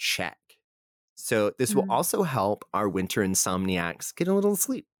in check. So this will also help our winter insomniacs get a little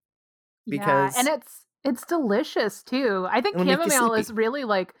sleep. Because and it's delicious too. I think chamomile is really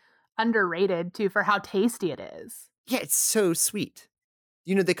like underrated too for how tasty it is. Yeah, it's so sweet.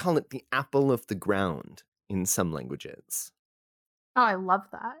 They call it the apple of the ground in some languages. Oh, I love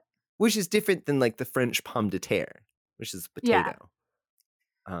that. Which is different than like the French pomme de terre, which is potato.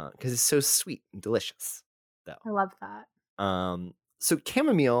 Because it's so sweet and delicious, though. I love that. So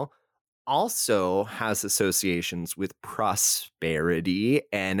chamomile also has associations with prosperity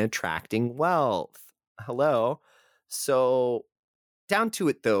and attracting wealth. Hello. So down to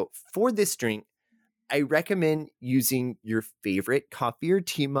it, though, for this drink, I recommend using your favorite coffee or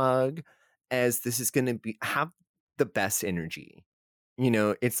tea mug, as this is going to have the best energy.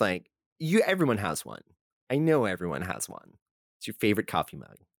 It's like everyone has one. I know everyone has one. It's your favorite coffee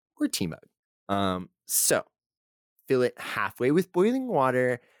mug or tea mug. So fill it halfway with boiling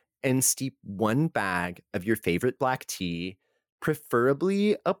water and steep 1 bag of your favorite black tea,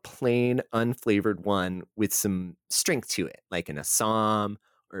 preferably a plain, unflavored one with some strength to it, like an Assam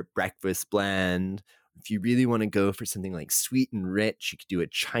or a breakfast blend. If you really want to go for something like sweet and rich, you could do a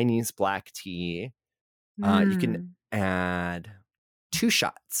Chinese black tea. You can add 2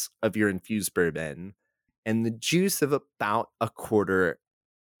 shots of your infused bourbon and the juice of about 1/4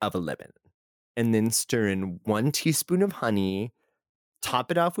 of a lemon. And then stir in 1 teaspoon of honey,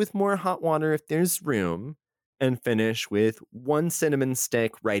 top it off with more hot water if there's room, and finish with 1 cinnamon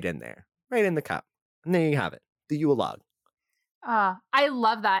stick right in there, right in the cup. And there you have it, the Yule log. I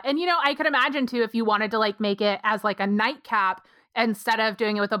love that. And, I could imagine too, if you wanted to like make it as like a nightcap, instead of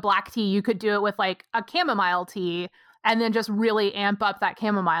doing it with a black tea, you could do it with like a chamomile tea and then just really amp up that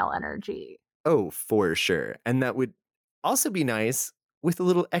chamomile energy. Oh, for sure. And that would also be nice with a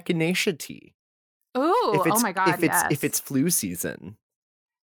little echinacea tea. Ooh, oh my God, if it's flu season.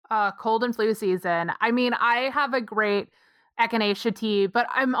 Cold and flu season. I mean, I have a great echinacea tea, but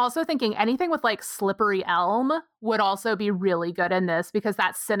I'm also thinking anything with like slippery elm would also be really good in this, because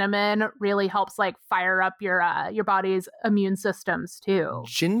that cinnamon really helps like fire up your body's immune systems too.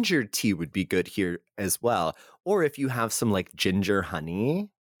 Ginger tea would be good here as well. Or if you have some like ginger honey,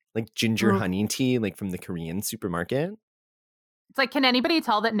 like ginger honey tea, like from the Korean supermarket. It's like, can anybody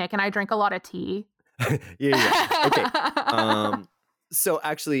tell that Nick and I drink a lot of tea? yeah. Okay. So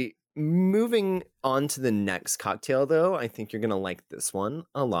actually, Moving on to the next cocktail, though, I think you're going to like this one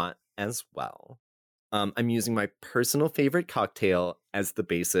a lot as well. I'm using my personal favorite cocktail as the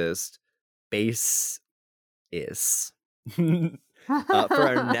basis. Base is. For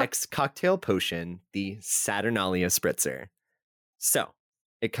our next cocktail potion, the Saturnalia Spritzer. So,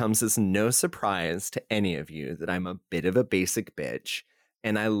 it comes as no surprise to any of you that I'm a bit of a basic bitch,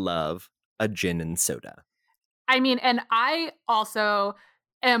 and I love a gin and soda. I mean, and I also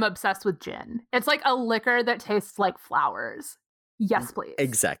am obsessed with gin. It's like a liquor that tastes like flowers. Yes, please.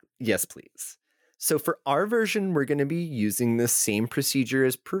 Exactly. Yes, please. So for our version, we're going to be using the same procedure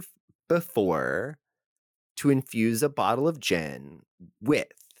as before to infuse a bottle of gin with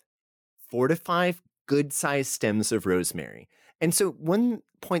 4 to 5 good-sized stems of rosemary. And so one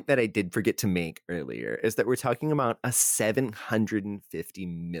point that I did forget to make earlier is that we're talking about a 750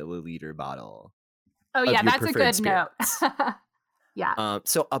 milliliter bottle. Oh, yeah, that's a good note. Yeah.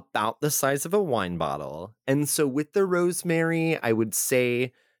 So about the size of a wine bottle. And so with the rosemary, I would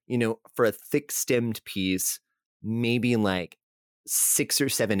say, for a thick stemmed piece, maybe like 6 or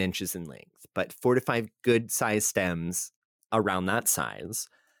 7 inches in length, but 4 to 5 good sized stems around that size.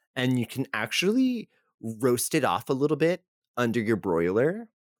 And you can actually roast it off a little bit under your broiler,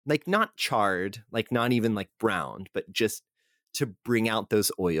 like not charred, like not even like browned, but just to bring out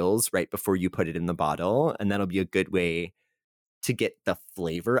those oils right before you put it in the bottle. And that'll be a good way to get the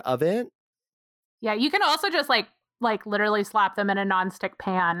flavor of it. Yeah, you can also just like literally slap them in a nonstick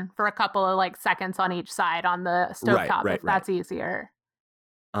pan for a couple of like seconds on each side on the stovetop if that's easier.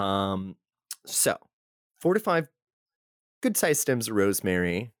 So 4 to 5 good sized stems of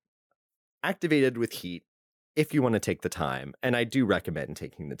rosemary activated with heat if you want to take the time. And I do recommend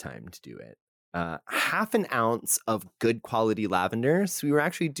taking the time to do it. Half an ounce of good quality lavender. So we were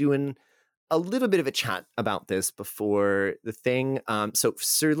actually doing a little bit of a chat about this before the thing. So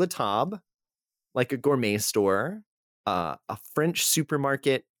Sur La Table, like a gourmet store, a French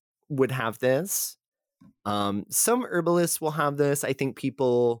supermarket would have this. Some herbalists will have this. I think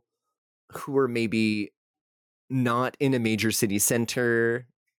people who are maybe not in a major city center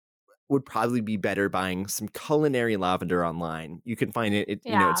would probably be better buying some culinary lavender online. You can find it,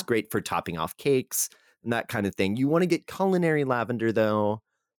 it's great for topping off cakes and that kind of thing. You want to get culinary lavender though,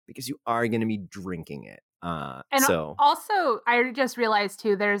 because you are going to be drinking it. Also, I just realized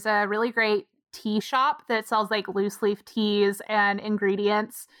too, there's a really great tea shop that sells like loose leaf teas and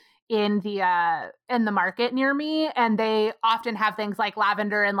ingredients in the market near me, and they often have things like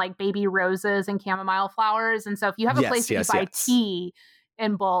lavender and like baby roses and chamomile flowers. And so if you have a place that you buy tea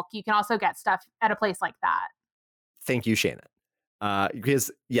in bulk, you can also get stuff at a place like that. Thank you, Shannon.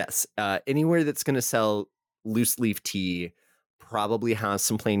 Because anywhere that's going to sell loose leaf tea probably has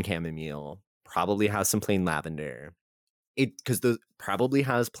some plain chamomile, probably has some plain lavender. Because those probably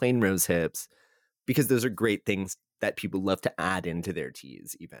has plain rose hips, because those are great things that people love to add into their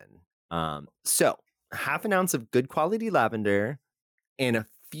teas even. So half an ounce of good quality lavender and a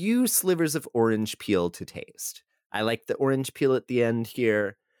few slivers of orange peel to taste. I like the orange peel at the end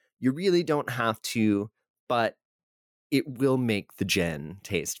here. You really don't have to, but it will make the gin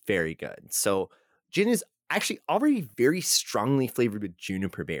taste very good. So gin is actually already very strongly flavored with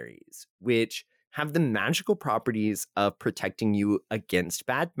juniper berries, which have the magical properties of protecting you against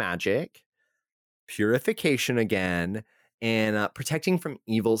bad magic, purification again, and protecting from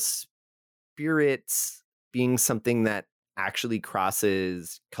evil spirits being something that actually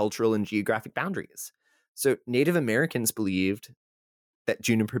crosses cultural and geographic boundaries. So Native Americans believed that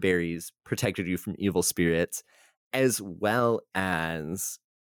juniper berries protected you from evil spirits, as well as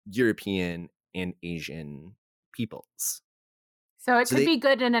European and Asian peoples. So it could be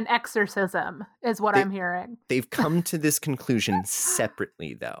good in an exorcism, is what I'm hearing. They've come to this conclusion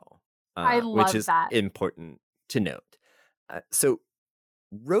separately, though. I love which is that. Important to note. So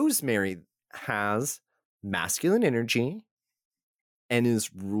rosemary has masculine energy and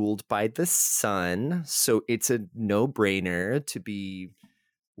is ruled by the sun. So it's a no-brainer to be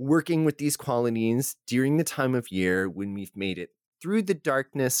working with these qualities during the time of year when we've made it through the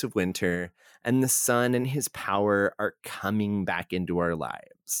darkness of winter and the sun and his power are coming back into our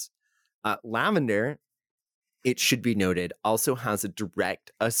lives. Lavender, it should be noted, also has a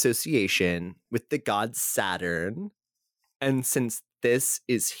direct association with the god Saturn. And since this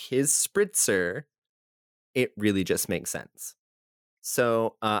is his spritzer, it really just makes sense.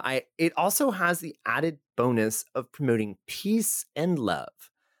 So it also has the added bonus of promoting peace and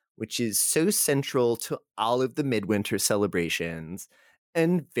love, which is so central to all of the midwinter celebrations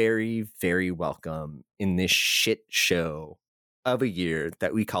and very, very welcome in this shit show of a year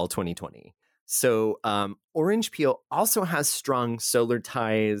that we call 2020. So orange peel also has strong solar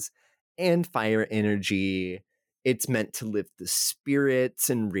ties and fire energy. It's meant to lift the spirits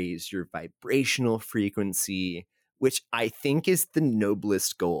and raise your vibrational frequency, which I think is the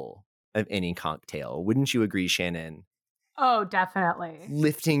noblest goal of any cocktail. Wouldn't you agree, Shannon? Oh, definitely.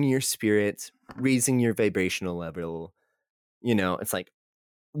 Lifting your spirits, raising your vibrational level. You know, it's like,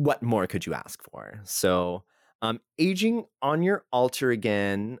 what more could you ask for? So, aging on your altar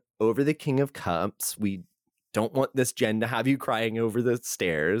again over the King of Cups. We don't want this Jen to have you crying over the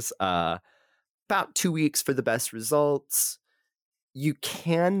stairs. About 2 weeks for the best results. You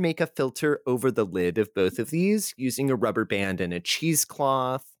can make a filter over the lid of both of these using a rubber band and a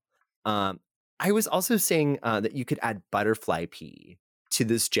cheesecloth. I was also saying that you could add butterfly pea to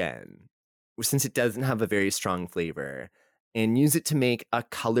this Jen, since it doesn't have a very strong flavor, and use it to make a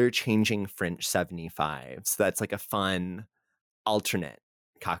color-changing French 75. So that's like a fun alternate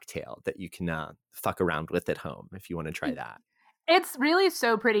cocktail that you can fuck around with at home if you want to try that. It's really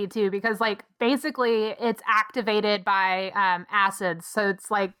so pretty too, because like basically it's activated by acids. So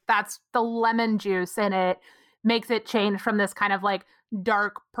it's like that's the lemon juice in it makes it change from this kind of like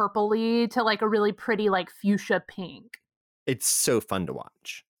dark purpley to like a really pretty like fuchsia pink. It's so fun to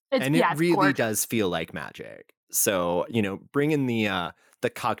watch. It's really gorgeous. does feel like magic. So, you know, bring in the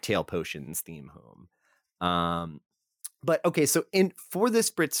cocktail potions theme home. But okay, so for the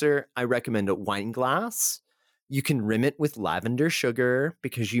spritzer, I recommend a wine glass. You can rim it with lavender sugar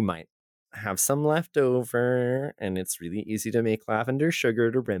because you might have some left over, and it's really easy to make lavender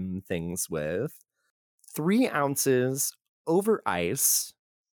sugar to rim things with. 3 ounces over ice,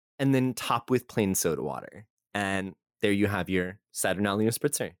 and then top with plain soda water. And there you have your Saturnalia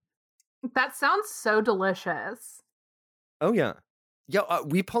spritzer. That sounds so delicious. Oh, yeah.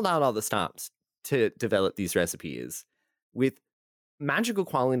 We pulled out all the stops to develop these recipes with magical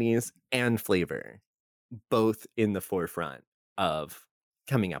qualities and flavor, both in the forefront of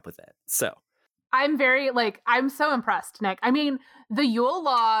coming up with it. So I'm so impressed, Nick. I mean, the Yule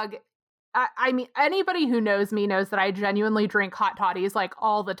log, I mean, anybody who knows me knows that I genuinely drink hot toddies like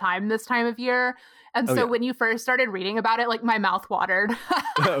all the time this time of year. And so when you first started reading about it, like my mouth watered.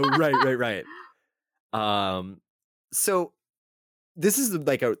 Oh, right. So this is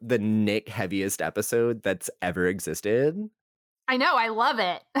like the Nick heaviest episode that's ever existed. I know, I love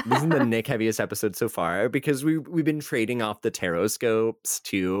it. This is the Nick heaviest episode so far because we've been trading off the tarot scopes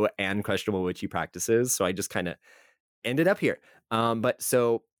too and questionable witchy practices. So I just kind of ended up here. But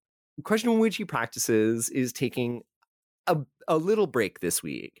so questionable witchy practices is taking a little break this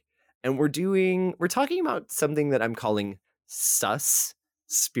week, and we're talking about something that I'm calling sus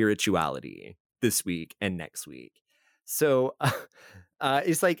spirituality this week and next week. So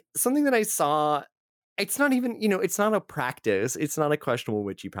it's like something that I saw. It's not even, it's not a practice. It's not a questionable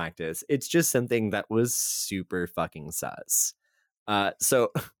witchy practice. It's just something that was super fucking sus.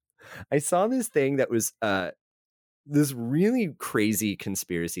 So I saw this thing that was this really crazy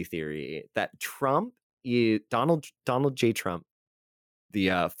conspiracy theory that Donald J. Trump,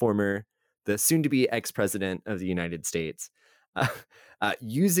 the soon-to-be ex-president of the United States,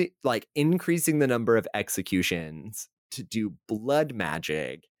 increasing the number of executions to do blood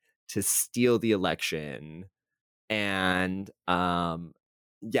magic to steal the election. And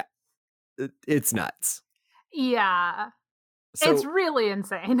it's nuts. Yeah. So, it's really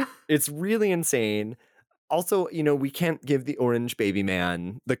insane. It's really insane. Also, we can't give the orange baby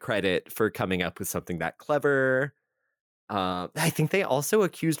man the credit for coming up with something that clever. I think they also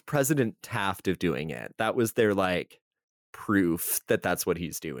accused President Taft of doing it. That was their proof that that's what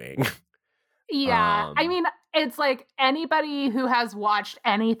he's doing. Yeah. I mean, it's like anybody who has watched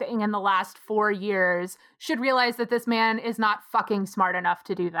anything in the last 4 years should realize that this man is not fucking smart enough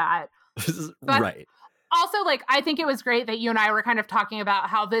to do that. But right. Also, I think it was great that you and I were kind of talking about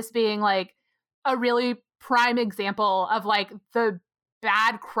how this being a really prime example of the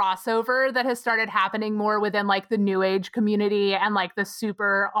bad crossover that has started happening more within the new age community and the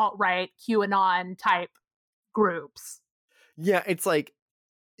super alt-right QAnon type groups. Yeah, it's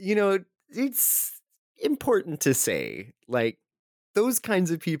it's important to say those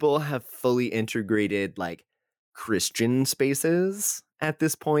kinds of people have fully integrated Christian spaces at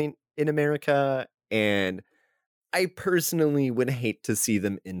this point in America, and I personally would hate to see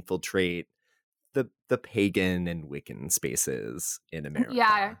them infiltrate the pagan and Wiccan spaces in America.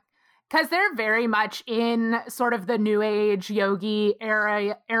 Yeah, because they're very much in sort of the new age yogi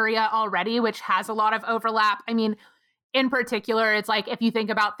area already, which has a lot of overlap. I mean, in particular, it's if you think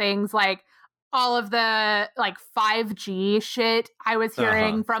about things all of the 5G shit I was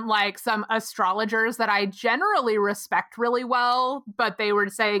hearing from some astrologers that I generally respect really well, but they were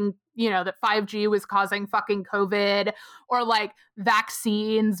saying that 5G was causing fucking COVID, or like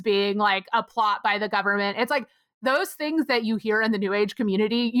vaccines being like a plot by the government. It's like those things that you hear in the New Age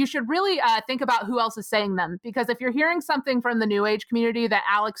community, you should really think about who else is saying them. Because if you're hearing something from the New Age community that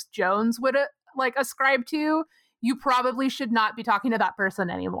Alex Jones would like ascribe to, you probably should not be talking to that person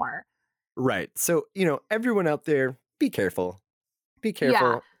anymore. Right. So, everyone out there, be careful. Be careful.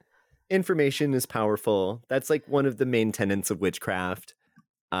 Yeah. Information is powerful. That's like one of the main tenets of witchcraft.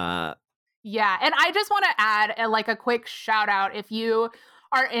 Yeah. And I just want to add a quick shout out. If you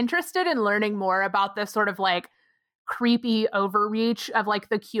are interested in learning more about this sort of like creepy overreach of like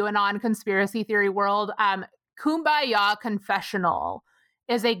the QAnon conspiracy theory world, Kumbaya Confessional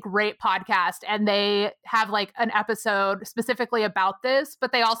is a great podcast, and they have like an episode specifically about this,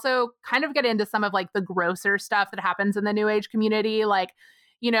 but they also kind of get into some of like the grosser stuff that happens in the New Age community. Like,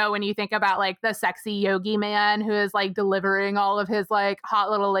 when you think about like the sexy yogi man who is like delivering all of his like hot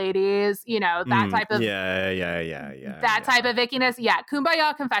little ladies, that type of that type of ickiness. Yeah,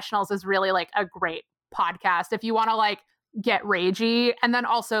 Kumbaya Confessionals is really like a great podcast if you want to like get ragey and then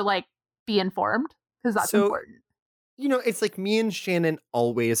also like be informed, because that's important. It's like me and Shannon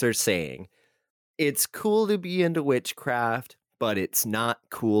always are saying, it's cool to be into witchcraft, but it's not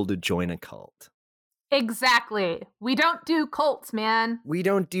cool to join a cult. Exactly. We don't do cults, man.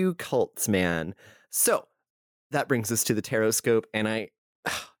 So that brings us to the Tarot-scope. And I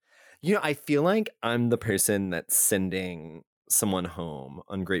feel like I'm the person that's sending someone home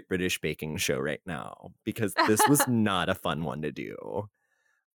on Great British Baking Show right now, because this was not a fun one to do.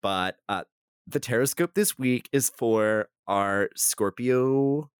 But the Tarot-scope this week is for our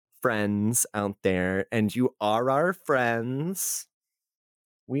Scorpio friends out there, and you are our friends.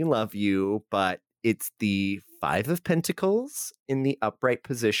 We love you, but it's the 5 of Pentacles in the upright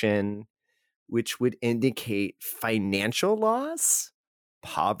position, which would indicate financial loss,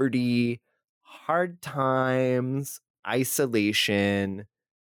 poverty, hard times, isolation,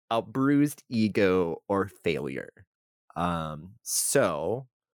 a bruised ego, or failure. So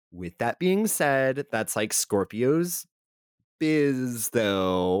with that being said, that's like Scorpio's biz,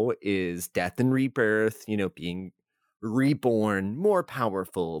 though, is death and rebirth, being reborn, more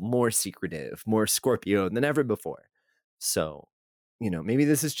powerful, more secretive, more Scorpio than ever before. So, maybe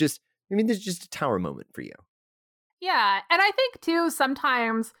this is just a Tower moment for you. Yeah. And I think too,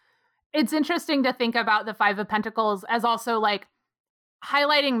 sometimes it's interesting to think about the 5 of Pentacles as also like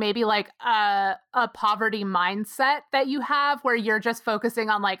highlighting maybe like a poverty mindset that you have, where you're just focusing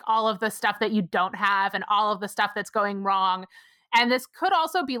on like all of the stuff that you don't have and all of the stuff that's going wrong. And this could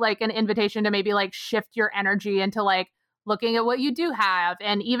also be like an invitation to maybe like shift your energy into like looking at what you do have.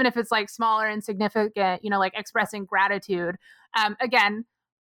 And even if it's like small or insignificant, like expressing gratitude. Again,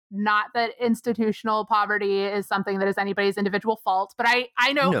 not that institutional poverty is something that is anybody's individual fault, but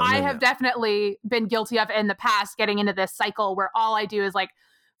I know I have definitely been guilty of in the past, getting into this cycle where all I do is like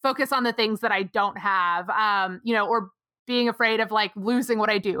focus on the things that I don't have, or being afraid of like losing what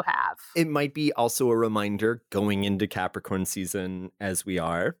I do have. It might be also a reminder going into Capricorn season as we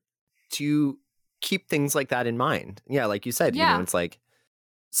are to keep things like that in mind. Yeah, like you said, it's like,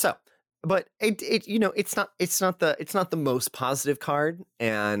 so. But it's not the most positive card,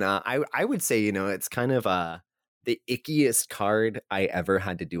 and I would say it's kind of the ickiest card I ever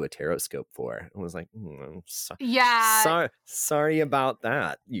had to do a Tarot-scope for. It was like, sorry about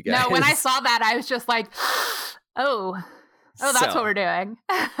that, you guys. No, when I saw that, I was just like, oh, that's what we're doing.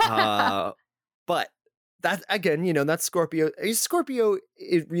 But that again, that's Scorpio. Scorpio,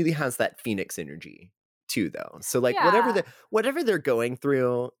 it really has that Phoenix energy too, though. So like whatever they're going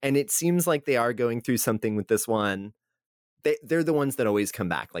through, and it seems like they are going through something with this one, they're the ones that always come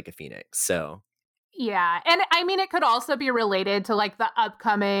back like a phoenix. So yeah. And I mean, it could also be related to like the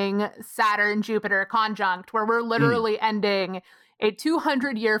upcoming Saturn Jupiter conjunct, where we're literally ending a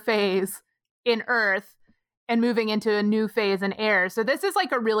 200-year phase in Earth and moving into a new phase in air. So this is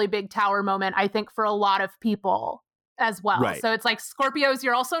like a really big Tower moment, I think, for a lot of people as well. Right. So it's like, Scorpios,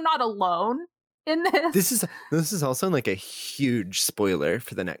 you're also not alone in this. This is also like a huge spoiler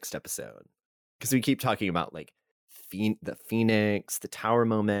for the next episode, because we keep talking about like the Phoenix, the Tower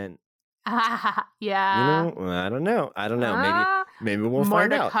moment. Yeah. I don't know. Maybe we'll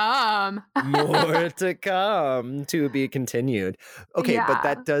find out. More to come. To be continued. Okay, but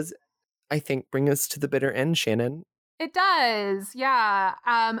that does, I think, bring us to the bitter end, Shannon. It does. Yeah.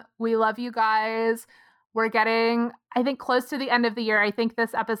 We love you guys. We're getting, I think, close to the end of the year. I think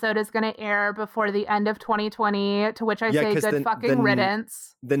this episode is going to air before the end of 2020, to which I say good fucking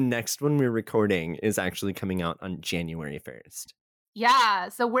riddance. The next one we're recording is actually coming out on January 1st. Yeah.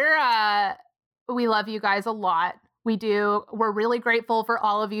 So we love you guys a lot. We do. We're really grateful for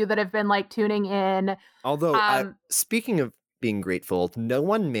all of you that have been like tuning in. Although, speaking of being grateful, no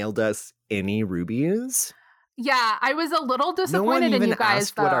one mailed us any rubies. Yeah, I was a little No one disappointed in even you guys,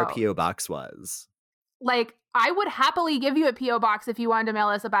 asked what our though. P.O. box was. Like, I would happily give you a P.O. box if you wanted to mail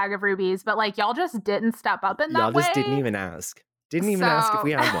us a bag of rubies, but like, y'all just didn't step up in Y'all that way. just didn't even ask. Didn't even ask if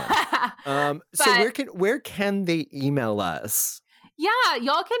we had one. So where can they email us? Yeah,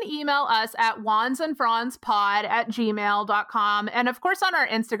 y'all can email us at wandsandfronspod@gmail.com. And of course, on our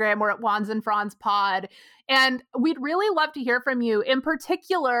Instagram, we're at wandsandfronspod. And we'd really love to hear from you. In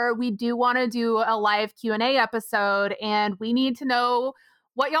particular, we do want to do a live Q&A episode, and we need to know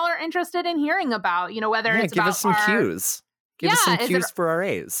what y'all are interested in hearing about. You know, whether it's give about us some cues. Give us some cues for our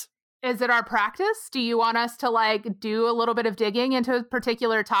A's. Is it our practice? Do you want us to like do a little bit of digging into a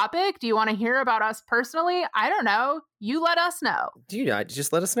particular topic? Do you want to hear about us personally? I don't know. You let us know. Dude,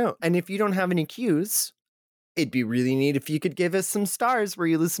 just let us know. And if you don't have any cues, it'd be really neat if you could give us some stars where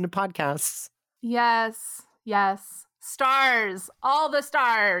you listen to podcasts. Yes. Stars. All the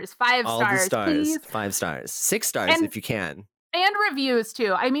stars. 5 all stars. The stars. Please. 5 stars. 6 stars if you can. And reviews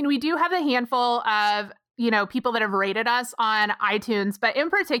too. I mean, we do have a handful of people that have rated us on iTunes. But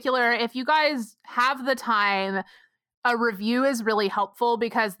in particular, if you guys have the time, a review is really helpful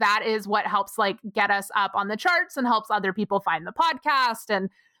because that is what helps like get us up on the charts and helps other people find the podcast.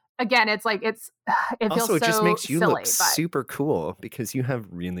 And again, it feels also, it just makes you silly, look super cool because you have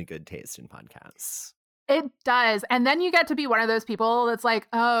really good taste in podcasts. It does. And then you get to be one of those people that's like,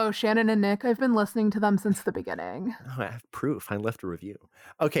 oh, Shannon and Nick, I've been listening to them since the beginning. Oh, I have proof. I left a review.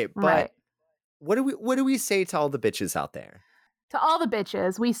 Okay, but right. What do we say to all the bitches out there? To all the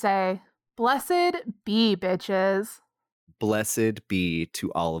bitches, we say, blessed be bitches. Blessed be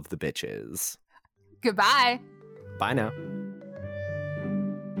to all of the bitches. Goodbye. Bye now.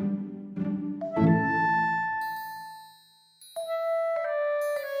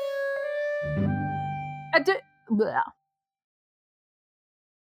 Blah.